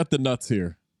think I've got the nuts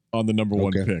here on the number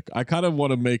one pick. I kind of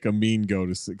want to make a mean go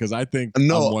to because I think I'm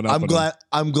glad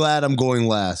I'm going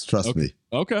last. Trust me.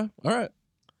 Okay. All right.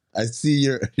 I see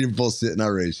you're bullshitting. I'll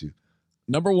raise you.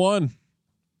 Number one.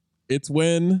 It's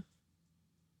when,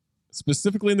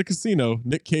 specifically in the casino,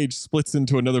 Nick Cage splits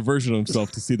into another version of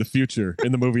himself to see the future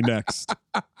in the movie Next.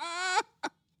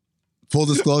 Full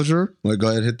disclosure. Go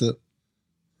ahead, hit the.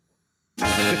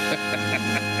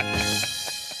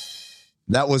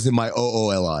 That was in my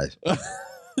OOLI.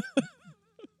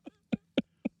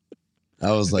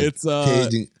 I was like,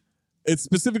 it's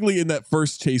specifically in that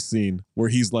first chase scene where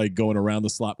he's like going around the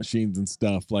slot machines and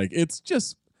stuff. Like it's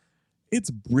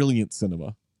brilliant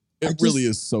cinema. It really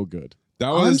is so good.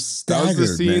 That was the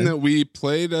scene that we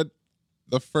played at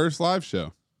the first live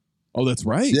show. Oh, that's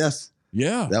right. Yes.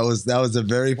 Yeah. That was the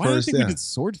very Why first. did I think we did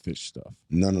swordfish stuff?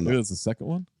 No. Maybe that's the second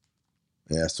one?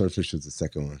 Yeah, swordfish was the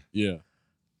second one. Yeah.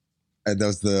 And that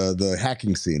was the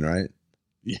hacking scene, right?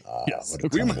 Yeah. Yes.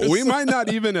 We might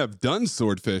not even have done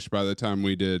swordfish by the time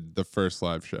we did the first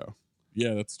live show.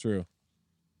 Yeah, that's true.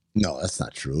 No, that's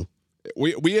not true.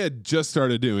 We had just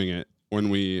started doing it when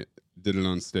we did it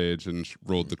on stage and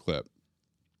rolled the clip.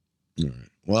 All right.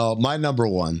 Well, my number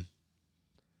one.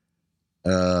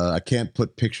 I can't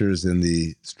put pictures in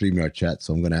the StreamYard chat,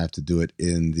 so I'm going to have to do it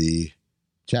in the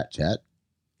chat. Chat.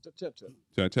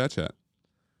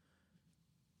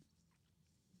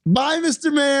 Bye,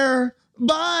 Mr. Mayor.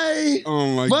 Bye.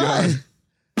 Oh, my God.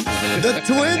 The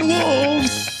twin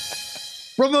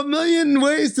wolves from A Million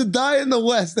Ways to Die in the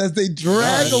West as they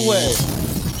drag away.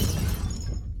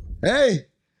 Hey,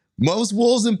 most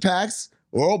wolves in packs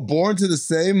are all born to the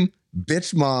same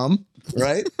bitch mom,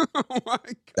 right? Oh my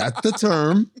God. That's the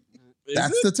term.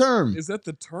 That's the term. Is that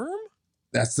the term?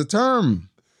 That's the term.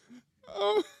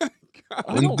 Oh my God.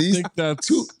 I don't think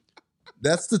that's...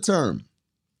 That's the term.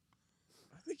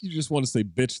 I think you just want to say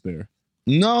bitch there.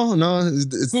 No,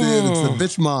 it's the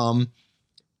bitch mom,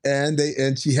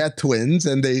 and she had twins,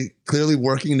 and they clearly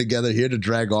working together here to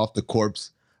drag off the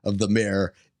corpse of the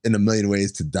mayor in A Million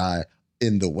Ways to Die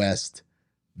in the West.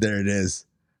 There it is.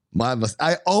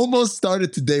 I almost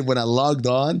started today when I logged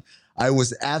on. I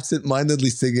was absent-mindedly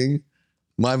singing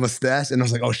My Mustache, and I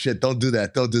was like, "Oh shit! Don't do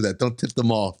that! Don't do that! Don't tip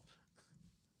them off."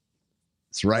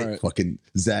 That's right, fucking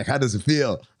Zach. How does it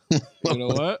feel? You know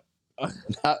what?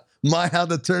 How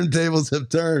the turntables have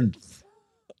turned.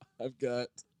 I've got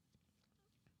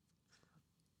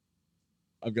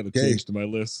to change to my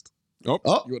list. Oh.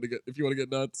 If you want to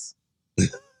get nuts,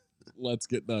 let's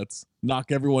get nuts.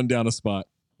 Knock everyone down a spot.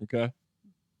 Okay.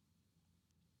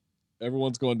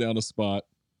 Everyone's going down a spot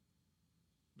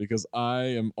because I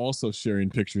am also sharing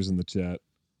pictures in the chat.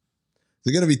 Is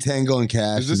it going to be Tango and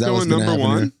Cash? Is this going number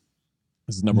one? Here?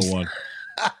 This is number one.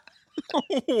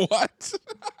 What?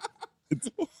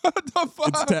 What the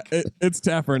fuck? It's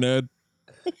Taffer and Ed.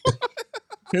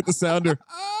 Hit the sounder.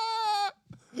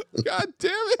 God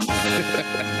damn it.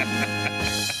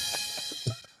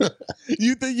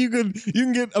 You think you can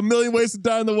get A Million Ways to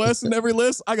Die in the West in every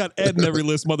list? I got Ed in every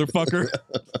list, motherfucker.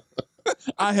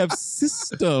 I have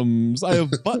systems. I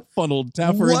have butt funneled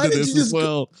Taffer into this as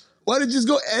well. Why did you just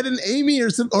go Ed and Amy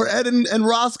or Ed and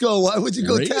Roscoe? Why would you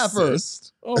go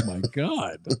Taffer? Oh my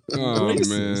God. Oh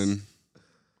man.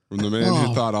 From the man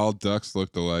who thought all ducks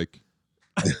looked alike.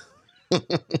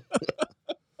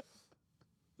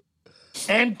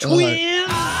 And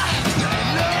twins.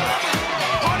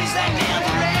 Parties that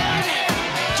never end.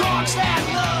 Dogs that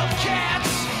love cats.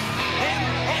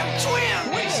 And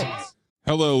twins.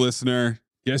 Hello, listener.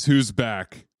 Guess who's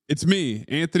back? It's me,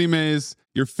 Anthony Mays,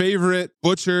 your favorite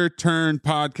butcher turned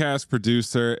podcast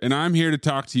producer, and I'm here to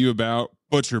talk to you about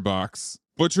ButcherBox.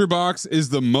 ButcherBox is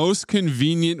the most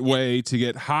convenient way to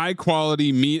get high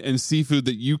quality meat and seafood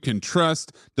that you can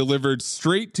trust delivered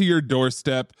straight to your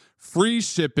doorstep, free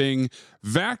shipping,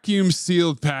 vacuum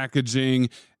sealed packaging.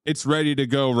 It's ready to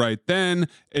go right then.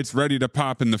 It's ready to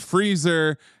pop in the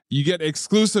freezer. You get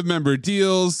exclusive member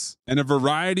deals and a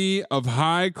variety of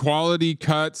high quality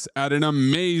cuts at an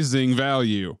amazing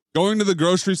value. Going to the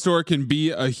grocery store can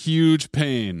be a huge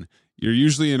pain. You're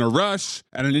usually in a rush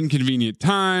at an inconvenient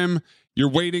time. You're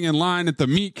waiting in line at the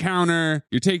meat counter.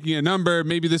 You're taking a number.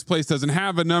 Maybe this place doesn't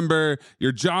have a number.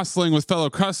 You're jostling with fellow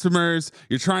customers.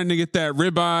 You're trying to get that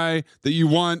ribeye that you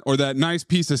want or that nice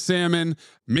piece of salmon.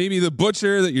 Maybe the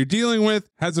butcher that you're dealing with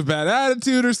has a bad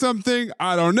attitude or something.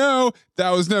 I don't know.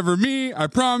 That was never me, I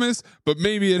promise. But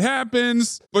maybe it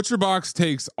happens. ButcherBox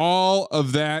takes all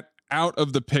of that out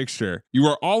of the picture. You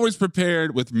are always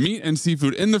prepared with meat and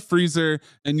seafood in the freezer,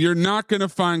 and you're not going to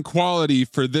find quality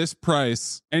for this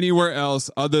price anywhere else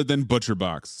other than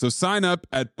ButcherBox. So sign up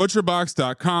at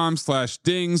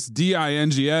butcherbox.com/dings,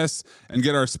 D-I-N-G-S, and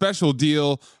get our special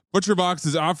deal. ButcherBox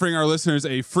is offering our listeners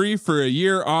a free for a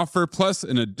year offer plus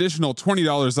an additional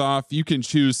 $20 off. You can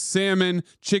choose salmon,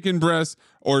 chicken breast,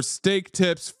 or steak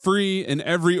tips free in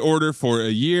every order for a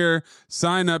year.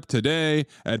 Sign up today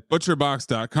at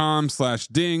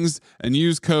butcherbox.com/dings and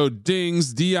use code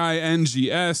DINGS,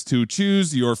 D-I-N-G-S, to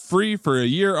choose your free for a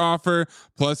year offer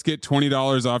plus get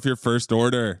 $20 off your first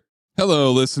order.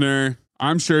 Hello, listener.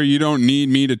 I'm sure you don't need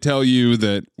me to tell you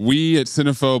that we at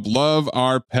CINEPHOBE love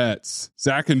our pets.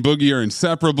 Zach and Boogie are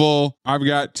inseparable. I've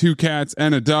got 2 cats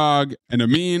and a dog, and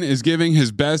Amin is giving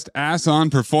his best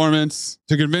ass-on performance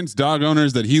to convince dog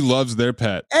owners that he loves their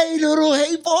pet. Hey, Noodle.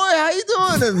 Hey, boy. How you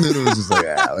doing? And Noodle's just like,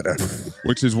 whatever.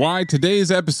 Which is why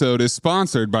today's episode is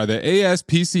sponsored by the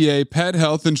ASPCA Pet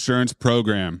Health Insurance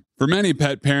Program. For many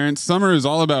pet parents, summer is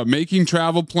all about making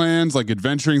travel plans like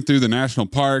adventuring through the national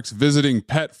parks, visiting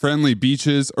pet-friendly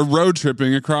beaches, or road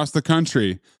tripping across the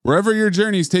country. Wherever your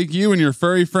journeys take you and your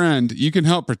furry friend, you can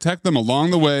help protect them along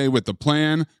the way with the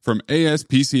plan from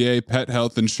ASPCA Pet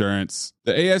Health Insurance.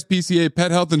 The ASPCA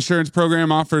Pet Health Insurance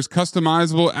Program offers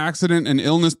customizable accident and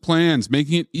illness plans,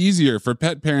 making it easier for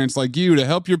pet parents like you to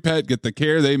help your pet get the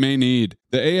care they may need.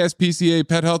 The ASPCA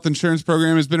Pet Health Insurance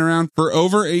Program has been around for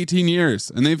over 18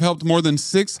 years, and they've helped more than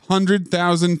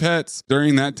 600,000 pets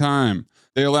during that time.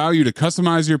 They allow you to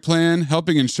customize your plan,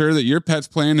 helping ensure that your pet's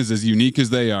plan is as unique as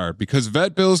they are, because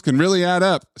vet bills can really add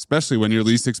up, especially when you're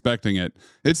least expecting it.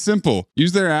 It's simple.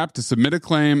 Use their app to submit a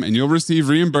claim, and you'll receive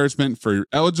reimbursement for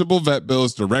eligible vet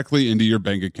bills directly into your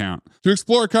bank account. To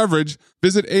explore coverage,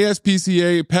 visit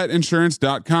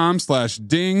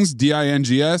aspcapetinsurance.com/dings,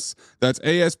 D-I-N-G-S. That's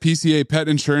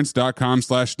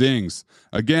aspcapetinsurance.com/dings.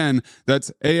 Again, that's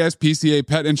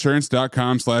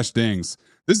aspcapetinsurance.com/dings.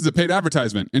 This is a paid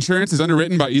advertisement. Insurance is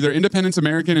underwritten by either Independence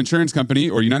American Insurance Company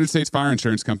or United States Fire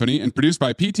Insurance Company and produced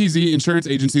by PTZ Insurance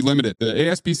Agency Limited. The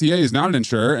ASPCA is not an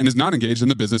insurer and is not engaged in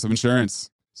the business of insurance.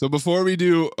 So before we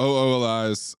do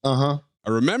OOLIs, I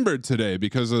remembered today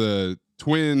because of the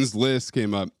twins list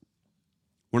came up.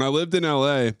 When I lived in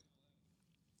LA,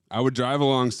 I would drive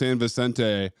along San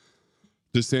Vicente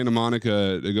to Santa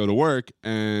Monica to go to work,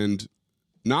 and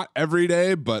not every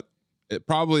day, but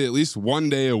probably at least one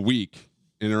day a week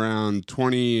in around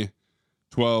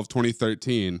 2012,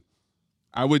 2013,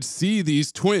 I would see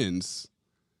these twins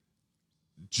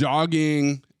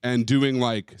jogging and doing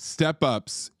like step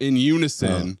ups in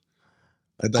unison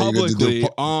publicly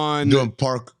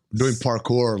doing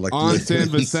parkour like on San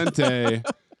Vicente,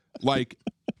 like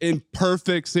in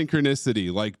perfect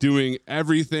synchronicity, like doing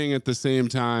everything at the same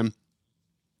time.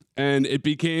 And it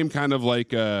became kind of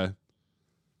like a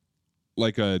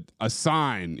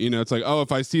sign, you know. It's like, oh,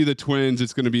 if I see the twins,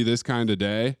 it's going to be this kind of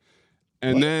day.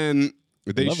 And then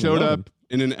they showed up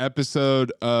in an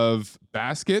episode of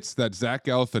Baskets, that Zach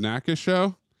Galifianakis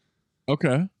show.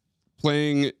 Okay.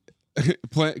 Playing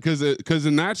because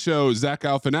in that show, Zach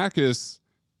Galifianakis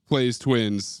plays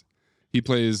twins. He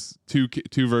plays two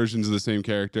versions of the same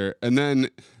character. And then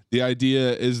the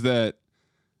idea is that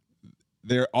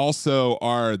there also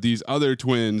are these other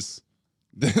twins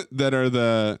that are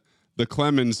the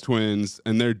Clemens twins,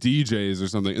 and they're DJs or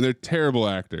something, and they're terrible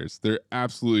actors. They're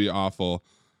absolutely awful,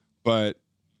 but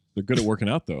they're good at working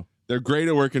out though. They're great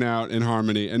at working out in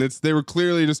harmony, and they were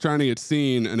clearly just trying to get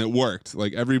seen, and it worked.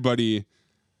 Like everybody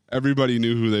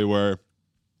knew who they were.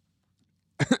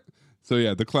 So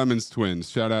yeah, the Clemens twins.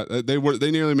 Shout out. They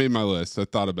nearly made my list. I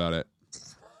thought about it.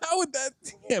 How would that?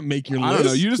 You can't make your list. I don't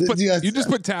know. You just put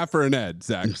Taffer and Ed,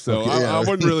 Zach. So okay, I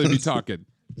wouldn't really be talking.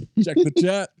 Check the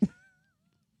chat.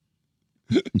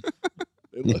 They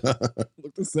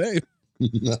look the same.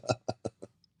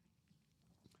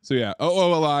 So yeah,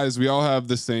 OOLIs, we all have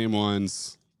the same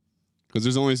ones because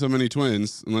there's only so many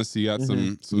twins, unless you got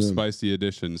some spicy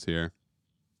additions here.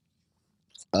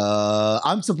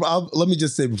 I'm surprised. Let me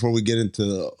just say before we get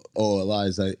into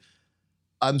OOLIs,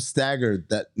 I'm staggered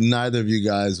that neither of you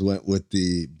guys went with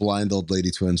the blind old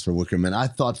lady twins for Wicker Man. I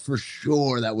thought for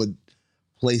sure that would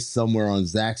place somewhere on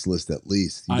Zach's list at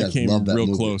least. You guys love that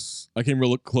movie. Close. I came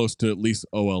real close to at least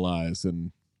OLIs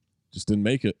and just didn't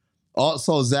make it.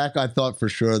 Also, Zach, I thought for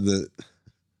sure that, I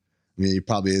mean, he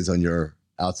probably is on your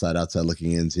outside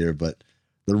looking ins here, but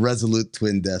the Resolute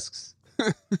twin desks.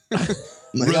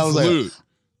 Resolute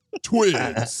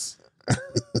twins.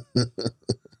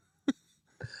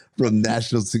 From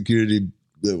National Security,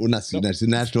 well, not Security,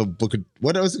 National Book of,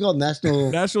 what was it called?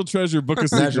 National Treasure Book of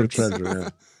Secrets. National Treasure, yeah.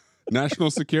 National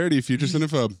Security, future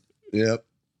cinephobe. Yep.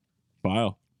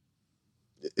 File.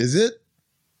 Is it?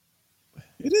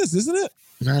 It is, isn't it?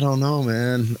 I don't know,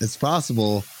 man. It's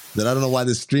possible that I don't know why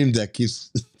this stream deck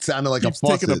keeps sounding like a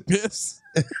faucet. Taking a piss.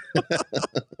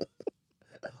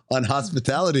 On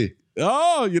hospitality.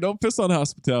 Oh, you don't piss on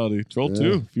hospitality. Troll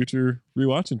 2, future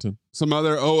Rewatchington. Some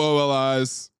other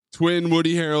OOLIs. Twin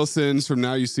Woody Harrelsons from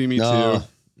Now You See Me Too.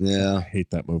 Yeah. I hate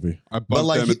that movie. I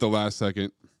bumped them at the last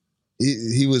second.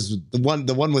 He was the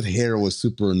one with hair was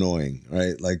super annoying,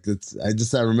 right? Like I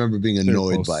remember being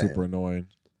annoyed by super him. Annoying.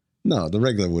 No, the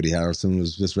regular Woody Harrelson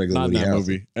was just regular Not Woody in that Harrelson.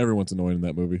 movie. Everyone's annoying in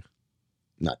that movie.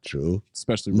 Not true.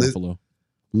 Especially Ruffalo.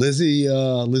 Lizzie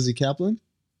Kaplan.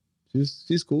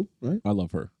 She's cool, right? I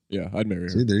love her. Yeah, I'd marry her.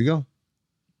 See, there you go.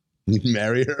 You'd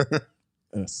marry her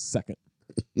in a second.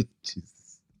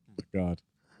 Jesus. Oh my God.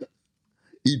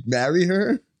 You'd marry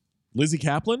her? Lizzie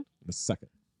Kaplan? In a second.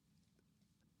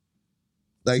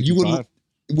 Like you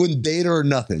wouldn't date her or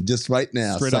nothing. Just right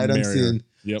now. Straight sight up unseen.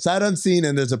 Yep. Sight unseen,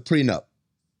 and there's a prenup.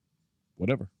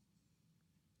 whatever.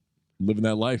 Living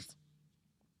that life.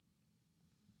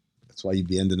 That's why you'd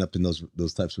be ending up in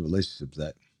those types of relationships.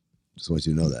 That just want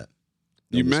you to know that.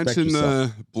 You mentioned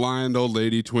the blind old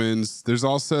lady twins. There's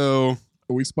also...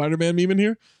 Are we Spider-Man memeing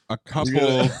here? A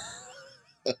couple...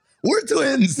 We're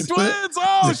twins. Twins!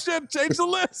 Oh, shit. Change the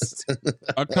list.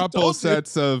 A couple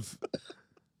sets of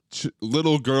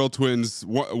little girl twins,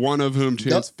 one of whom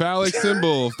chants phallic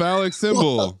symbol, phallic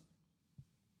symbol.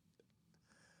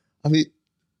 I mean...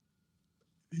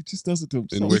 He just does it to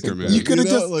himself. In Wicker Man. You could have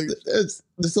just...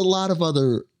 there's a lot of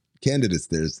other candidates.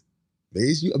 There's...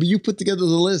 you put together the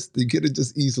list. You could have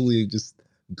just easily just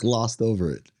glossed over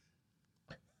it.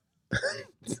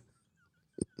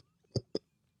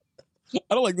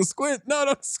 I don't like the squint. No,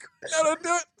 don't squint. No, don't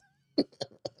do it.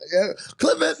 Yeah,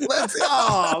 clip it. Let's see.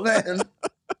 Oh, man.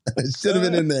 It should have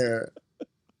been in there.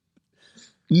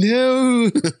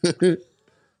 No.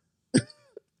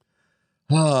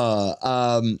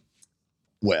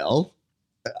 Well,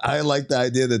 I like the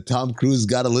idea that Tom Cruise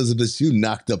got Elizabeth Shue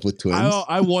knocked up with twins.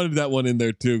 I wanted that one in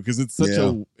there too because it's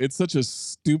such a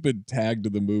stupid tag to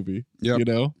the movie. Yep. You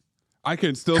know, I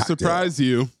can still surprise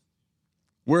you.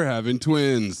 We're having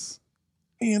twins.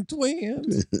 And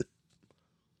twins.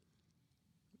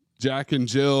 Jack and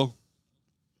Jill,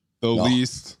 the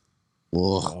least.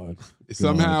 Oh,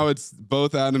 somehow it's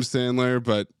both Adam Sandler,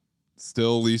 but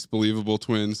still least believable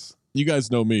twins. You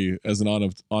guys know me as an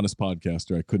honest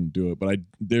podcaster. I couldn't do it, but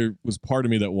there was part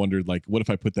of me that wondered, like, what if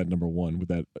I put that number one? Would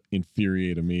that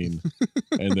infuriate a mean?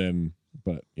 And then,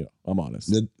 but I'm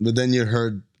honest. But then they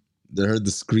heard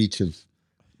the screech of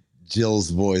Jill's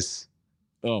voice.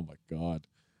 Oh my God!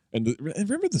 And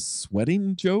remember the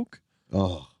sweating joke?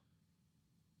 Oh,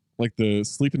 like the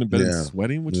sleeping in bed and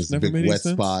sweating, which never made any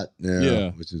sense. Spot,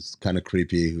 which is kind of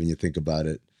creepy when you think about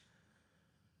it.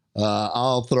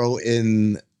 I'll throw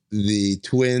in the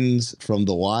twins from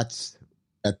The Watch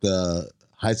at the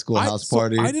high school house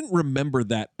party. I didn't remember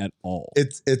that at all.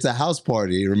 It's a house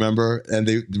party, remember? And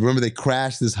they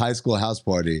crashed this high school house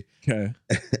party. Okay.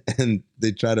 And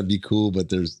they try to be cool, but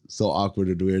they're so awkward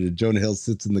and weird. And Jonah Hill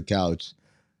sits on the couch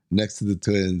next to the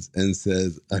twins and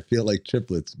says, "I feel like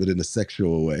triplets, but in a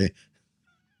sexual way."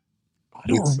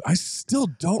 I still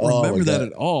don't remember that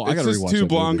at all. It's just two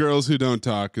blonde girls who don't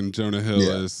talk, and Jonah Hill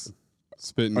is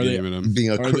spitting game at him.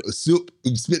 Being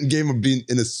spitting game of being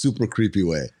in a super creepy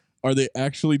way. Are they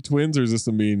actually twins, or is this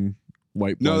a mean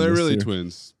white? No, they're really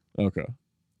twins. Okay.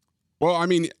 Well, I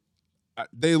mean,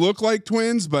 they look like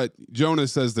twins, but Jonah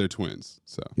says they're twins.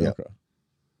 So okay.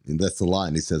 And that's the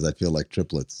line. He says, "I feel like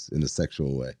triplets in a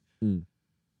sexual way."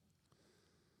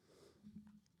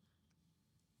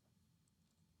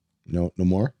 No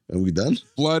more? Are we done?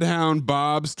 Bloodhound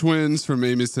Bob's twins from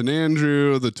Amos and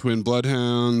Andrew, the twin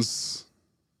bloodhounds.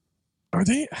 Are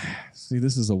they? See,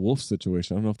 this is a wolf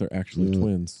situation. I don't know if they're actually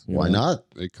twins. Why not?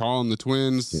 They call them the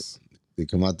twins. They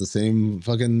come out the same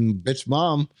fucking bitch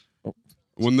mom.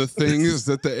 When the thing is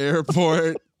at the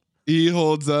airport, he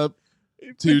holds up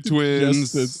two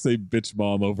twins. Just say bitch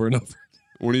mom over and over.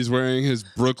 When he's wearing his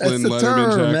Brooklyn Letterman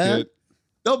term, jacket. Man.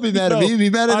 Don't be mad at me. Be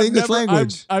mad at the English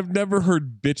language. I've never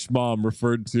heard bitch mom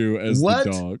referred to as the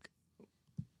dog.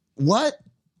 What?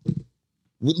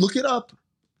 Look it up.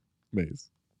 Maze.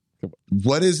 Come on.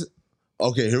 What is...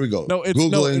 Okay, here we go. No, it's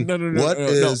Googling no. What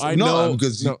is... I know.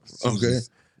 Because okay.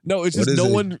 No, it's just no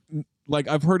one... Like,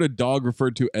 I've heard a dog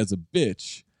referred to as a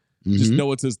bitch. Just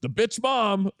know it says the bitch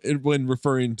mom when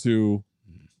referring to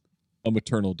a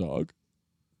maternal dog.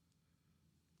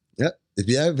 Yep. If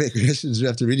you have questions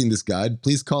after reading this guide,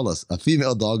 please call us. A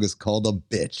female dog is called a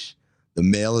bitch. The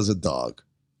male is a dog.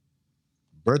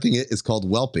 Birthing it is called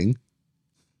whelping.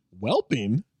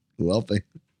 Whelping? Whelping.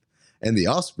 And the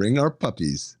offspring are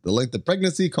puppies. The length of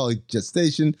pregnancy, called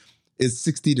gestation, is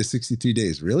 60 to 63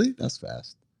 days. Really? That's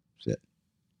fast. Shit.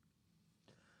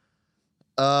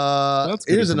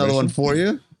 Here's another one for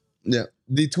you. Yeah.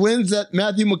 The twins that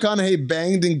Matthew McConaughey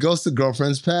banged in Ghost of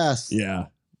Girlfriend's Past. Yeah.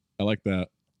 I like that.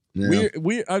 Yeah.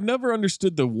 I've never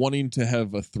understood the wanting to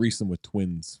have a threesome with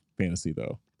twins fantasy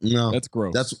though. No. That's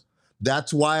gross.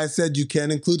 That's why I said you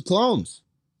can't include clones.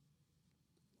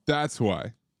 That's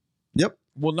why. Yep.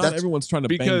 Well, not everyone's trying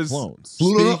to bang clones.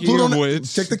 Pluto of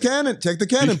which, check the canon.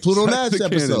 Pluto Nash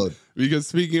episode. Because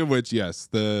speaking of which, yes,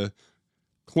 the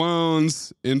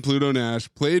clones in Pluto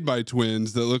Nash played by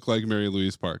twins that look like Mary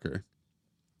Louise Parker.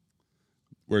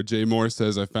 Where Jay Moore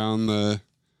says, "I found the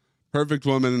perfect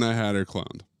woman and I had her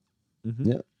cloned."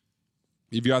 Yeah.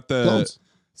 You've got the Clones.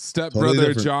 stepbrother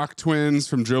Totally jock twins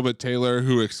from Drillbit Taylor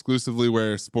who exclusively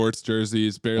wear sports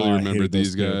jerseys. Barely remembered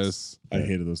these guys. I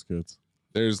hated those kids.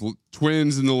 There's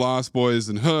twins in The Lost Boys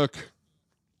and Hook.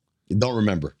 You don't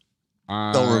remember.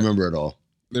 Don't remember it all.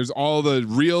 There's all the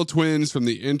real twins from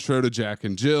the intro to Jack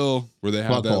and Jill, where they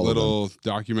have Fuck that all of little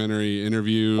documentary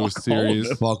interview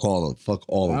series. Fuck all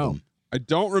of them. I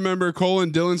don't remember Cole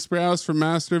and Dylan Sprouse from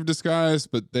Master of Disguise,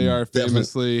 but they are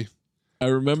famously. I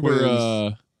remember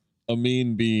twins.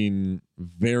 Amin being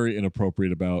very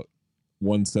inappropriate about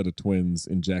one set of twins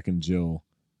in Jack and Jill,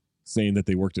 saying that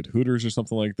they worked at Hooters or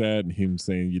something like that, and him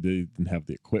saying you didn't have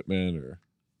the equipment or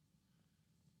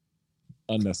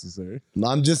unnecessary.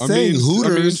 I'm just saying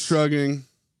Hooters. Shrugging.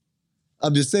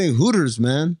 I'm just saying Hooters,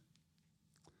 man.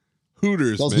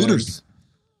 Hooters, man. Hooters.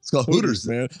 It's called Hooters,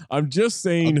 man. I'm just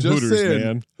saying Hooters,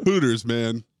 man. Hooters,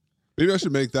 man. Maybe I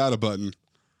should make that a button.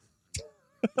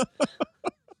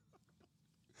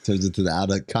 Turns into the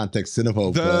out of context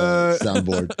CINEPHOBE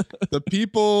soundboard. The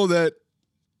people that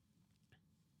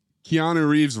Keanu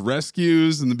Reeves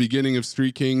rescues in the beginning of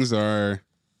Street Kings are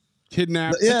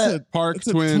kidnapped. Park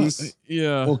twins.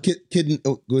 Well,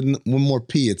 one more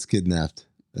P. It's kidnapped.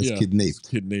 That's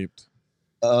kidnapped. Kidnapped.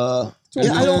 I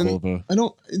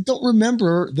don't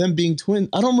remember them being twins.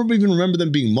 I don't even remember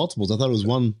them being multiples. I thought it was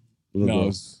one. No, it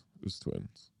was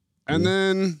twins. And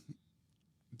then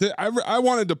I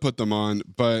wanted to put them on,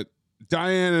 but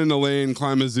Diane and Elaine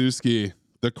Klimaszewski,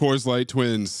 the Coors Light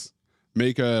twins,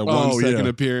 make a 1 second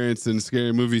appearance in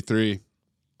Scary Movie 3.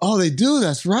 Oh, they do.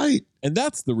 That's right. And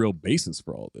that's the real basis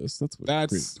for all this.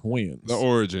 That's twins. The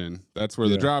origin. That's where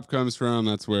the drop comes from.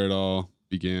 That's where it all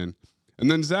began.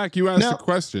 And then Zach, you asked a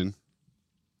question,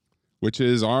 which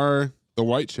is, are the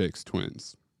White Chicks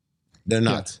twins? They're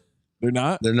not. They're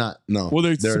not? They're not. No. Well,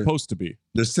 they're supposed to be.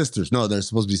 They're sisters. No, they're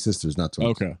supposed to be sisters, not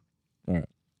twins. Okay. All right.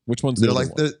 Which one's they're the other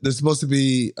one? They're supposed to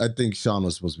be. I think Sean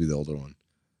was supposed to be the older one.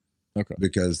 Okay.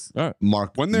 Because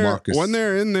Marcus. When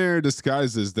they're in their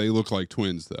disguises, they look like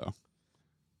twins, though.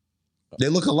 They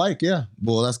look alike, yeah.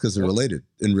 Well, that's because they're related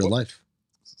in real life.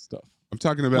 Stuff. I'm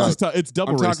talking about. It's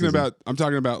double. I'm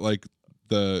talking about like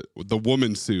the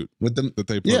woman suit with them that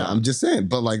they put. Yeah, on. I'm just saying,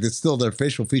 but like it's still their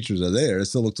facial features are there. It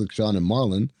still looks like Sean and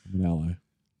Marlon. An ally.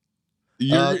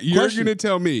 You're going to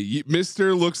tell me,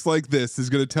 Mr. Looks Like This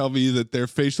is going to tell me that their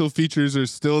facial features are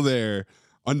still there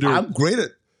under. I'm great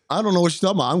at. I don't know what you're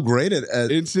talking about. I'm great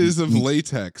at inches of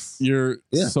latex. You're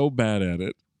so bad at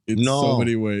it in so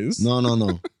many ways.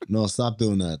 No, stop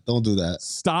doing that. Don't do that.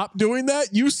 Stop doing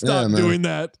that? You stop doing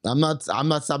that. I'm not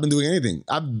stopping doing anything.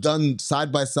 I've done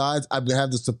side by sides. I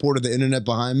have the support of the internet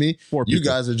behind me. You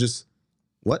guys are just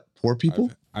what? Poor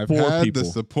people? I've had the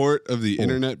support of the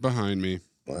internet behind me.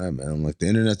 Wow, man. I'm like, the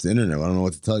internet's the internet. I don't know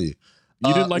what to tell you.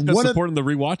 You didn't like the support in the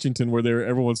Rewatchington where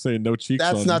everyone's saying no cheeks.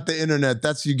 That's not the internet.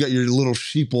 That's you got your little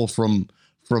sheeple from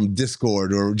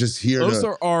Discord or just here. Those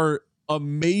are our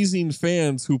amazing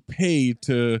fans who pay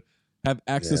to have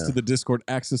access to the Discord,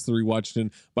 access to the Rewatchington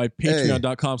by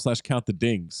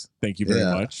patreon.com/countthedings. Thank you very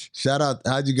much. Shout out.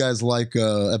 How'd you guys like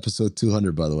episode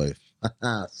 200, by the way?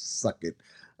 Suck it.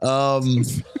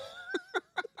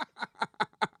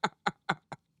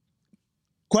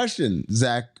 Question,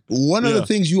 Zach. One of the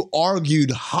things you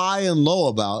argued high and low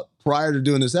about prior to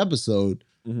doing this episode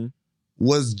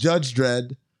was Judge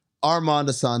Dredd, Armand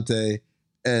Assante,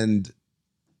 and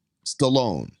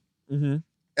Stallone.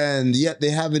 And yet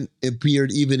they haven't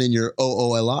appeared even in your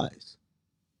OOLIs.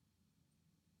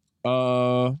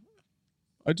 I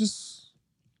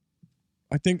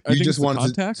think just it's wanted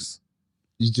contacts.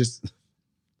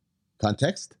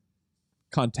 Context.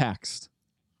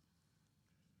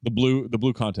 The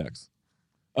blue contacts.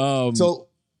 So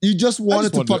you just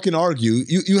wanted to fucking argue.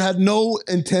 You had no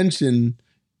intention.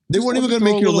 They weren't even going to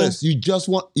make your list. You just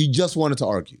wanted to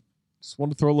argue. Just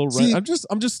want to throw a little. I'm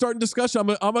just starting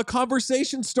discussion. I'm a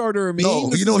conversation starter. I mean,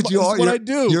 no, you know what you are. What I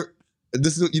do. You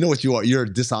know what you are. You're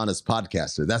a dishonest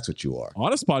podcaster. That's what you are.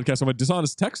 Honest podcaster. I'm a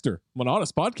dishonest texter. I'm an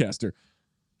honest podcaster.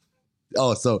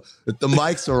 Oh, so if the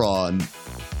mics are on,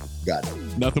 got it.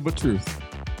 Nothing but truth.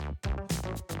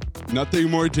 Nothing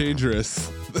more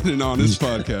dangerous than an honest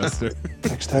podcaster.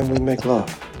 Next time we make love,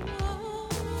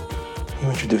 you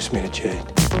introduce me to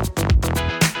Jade.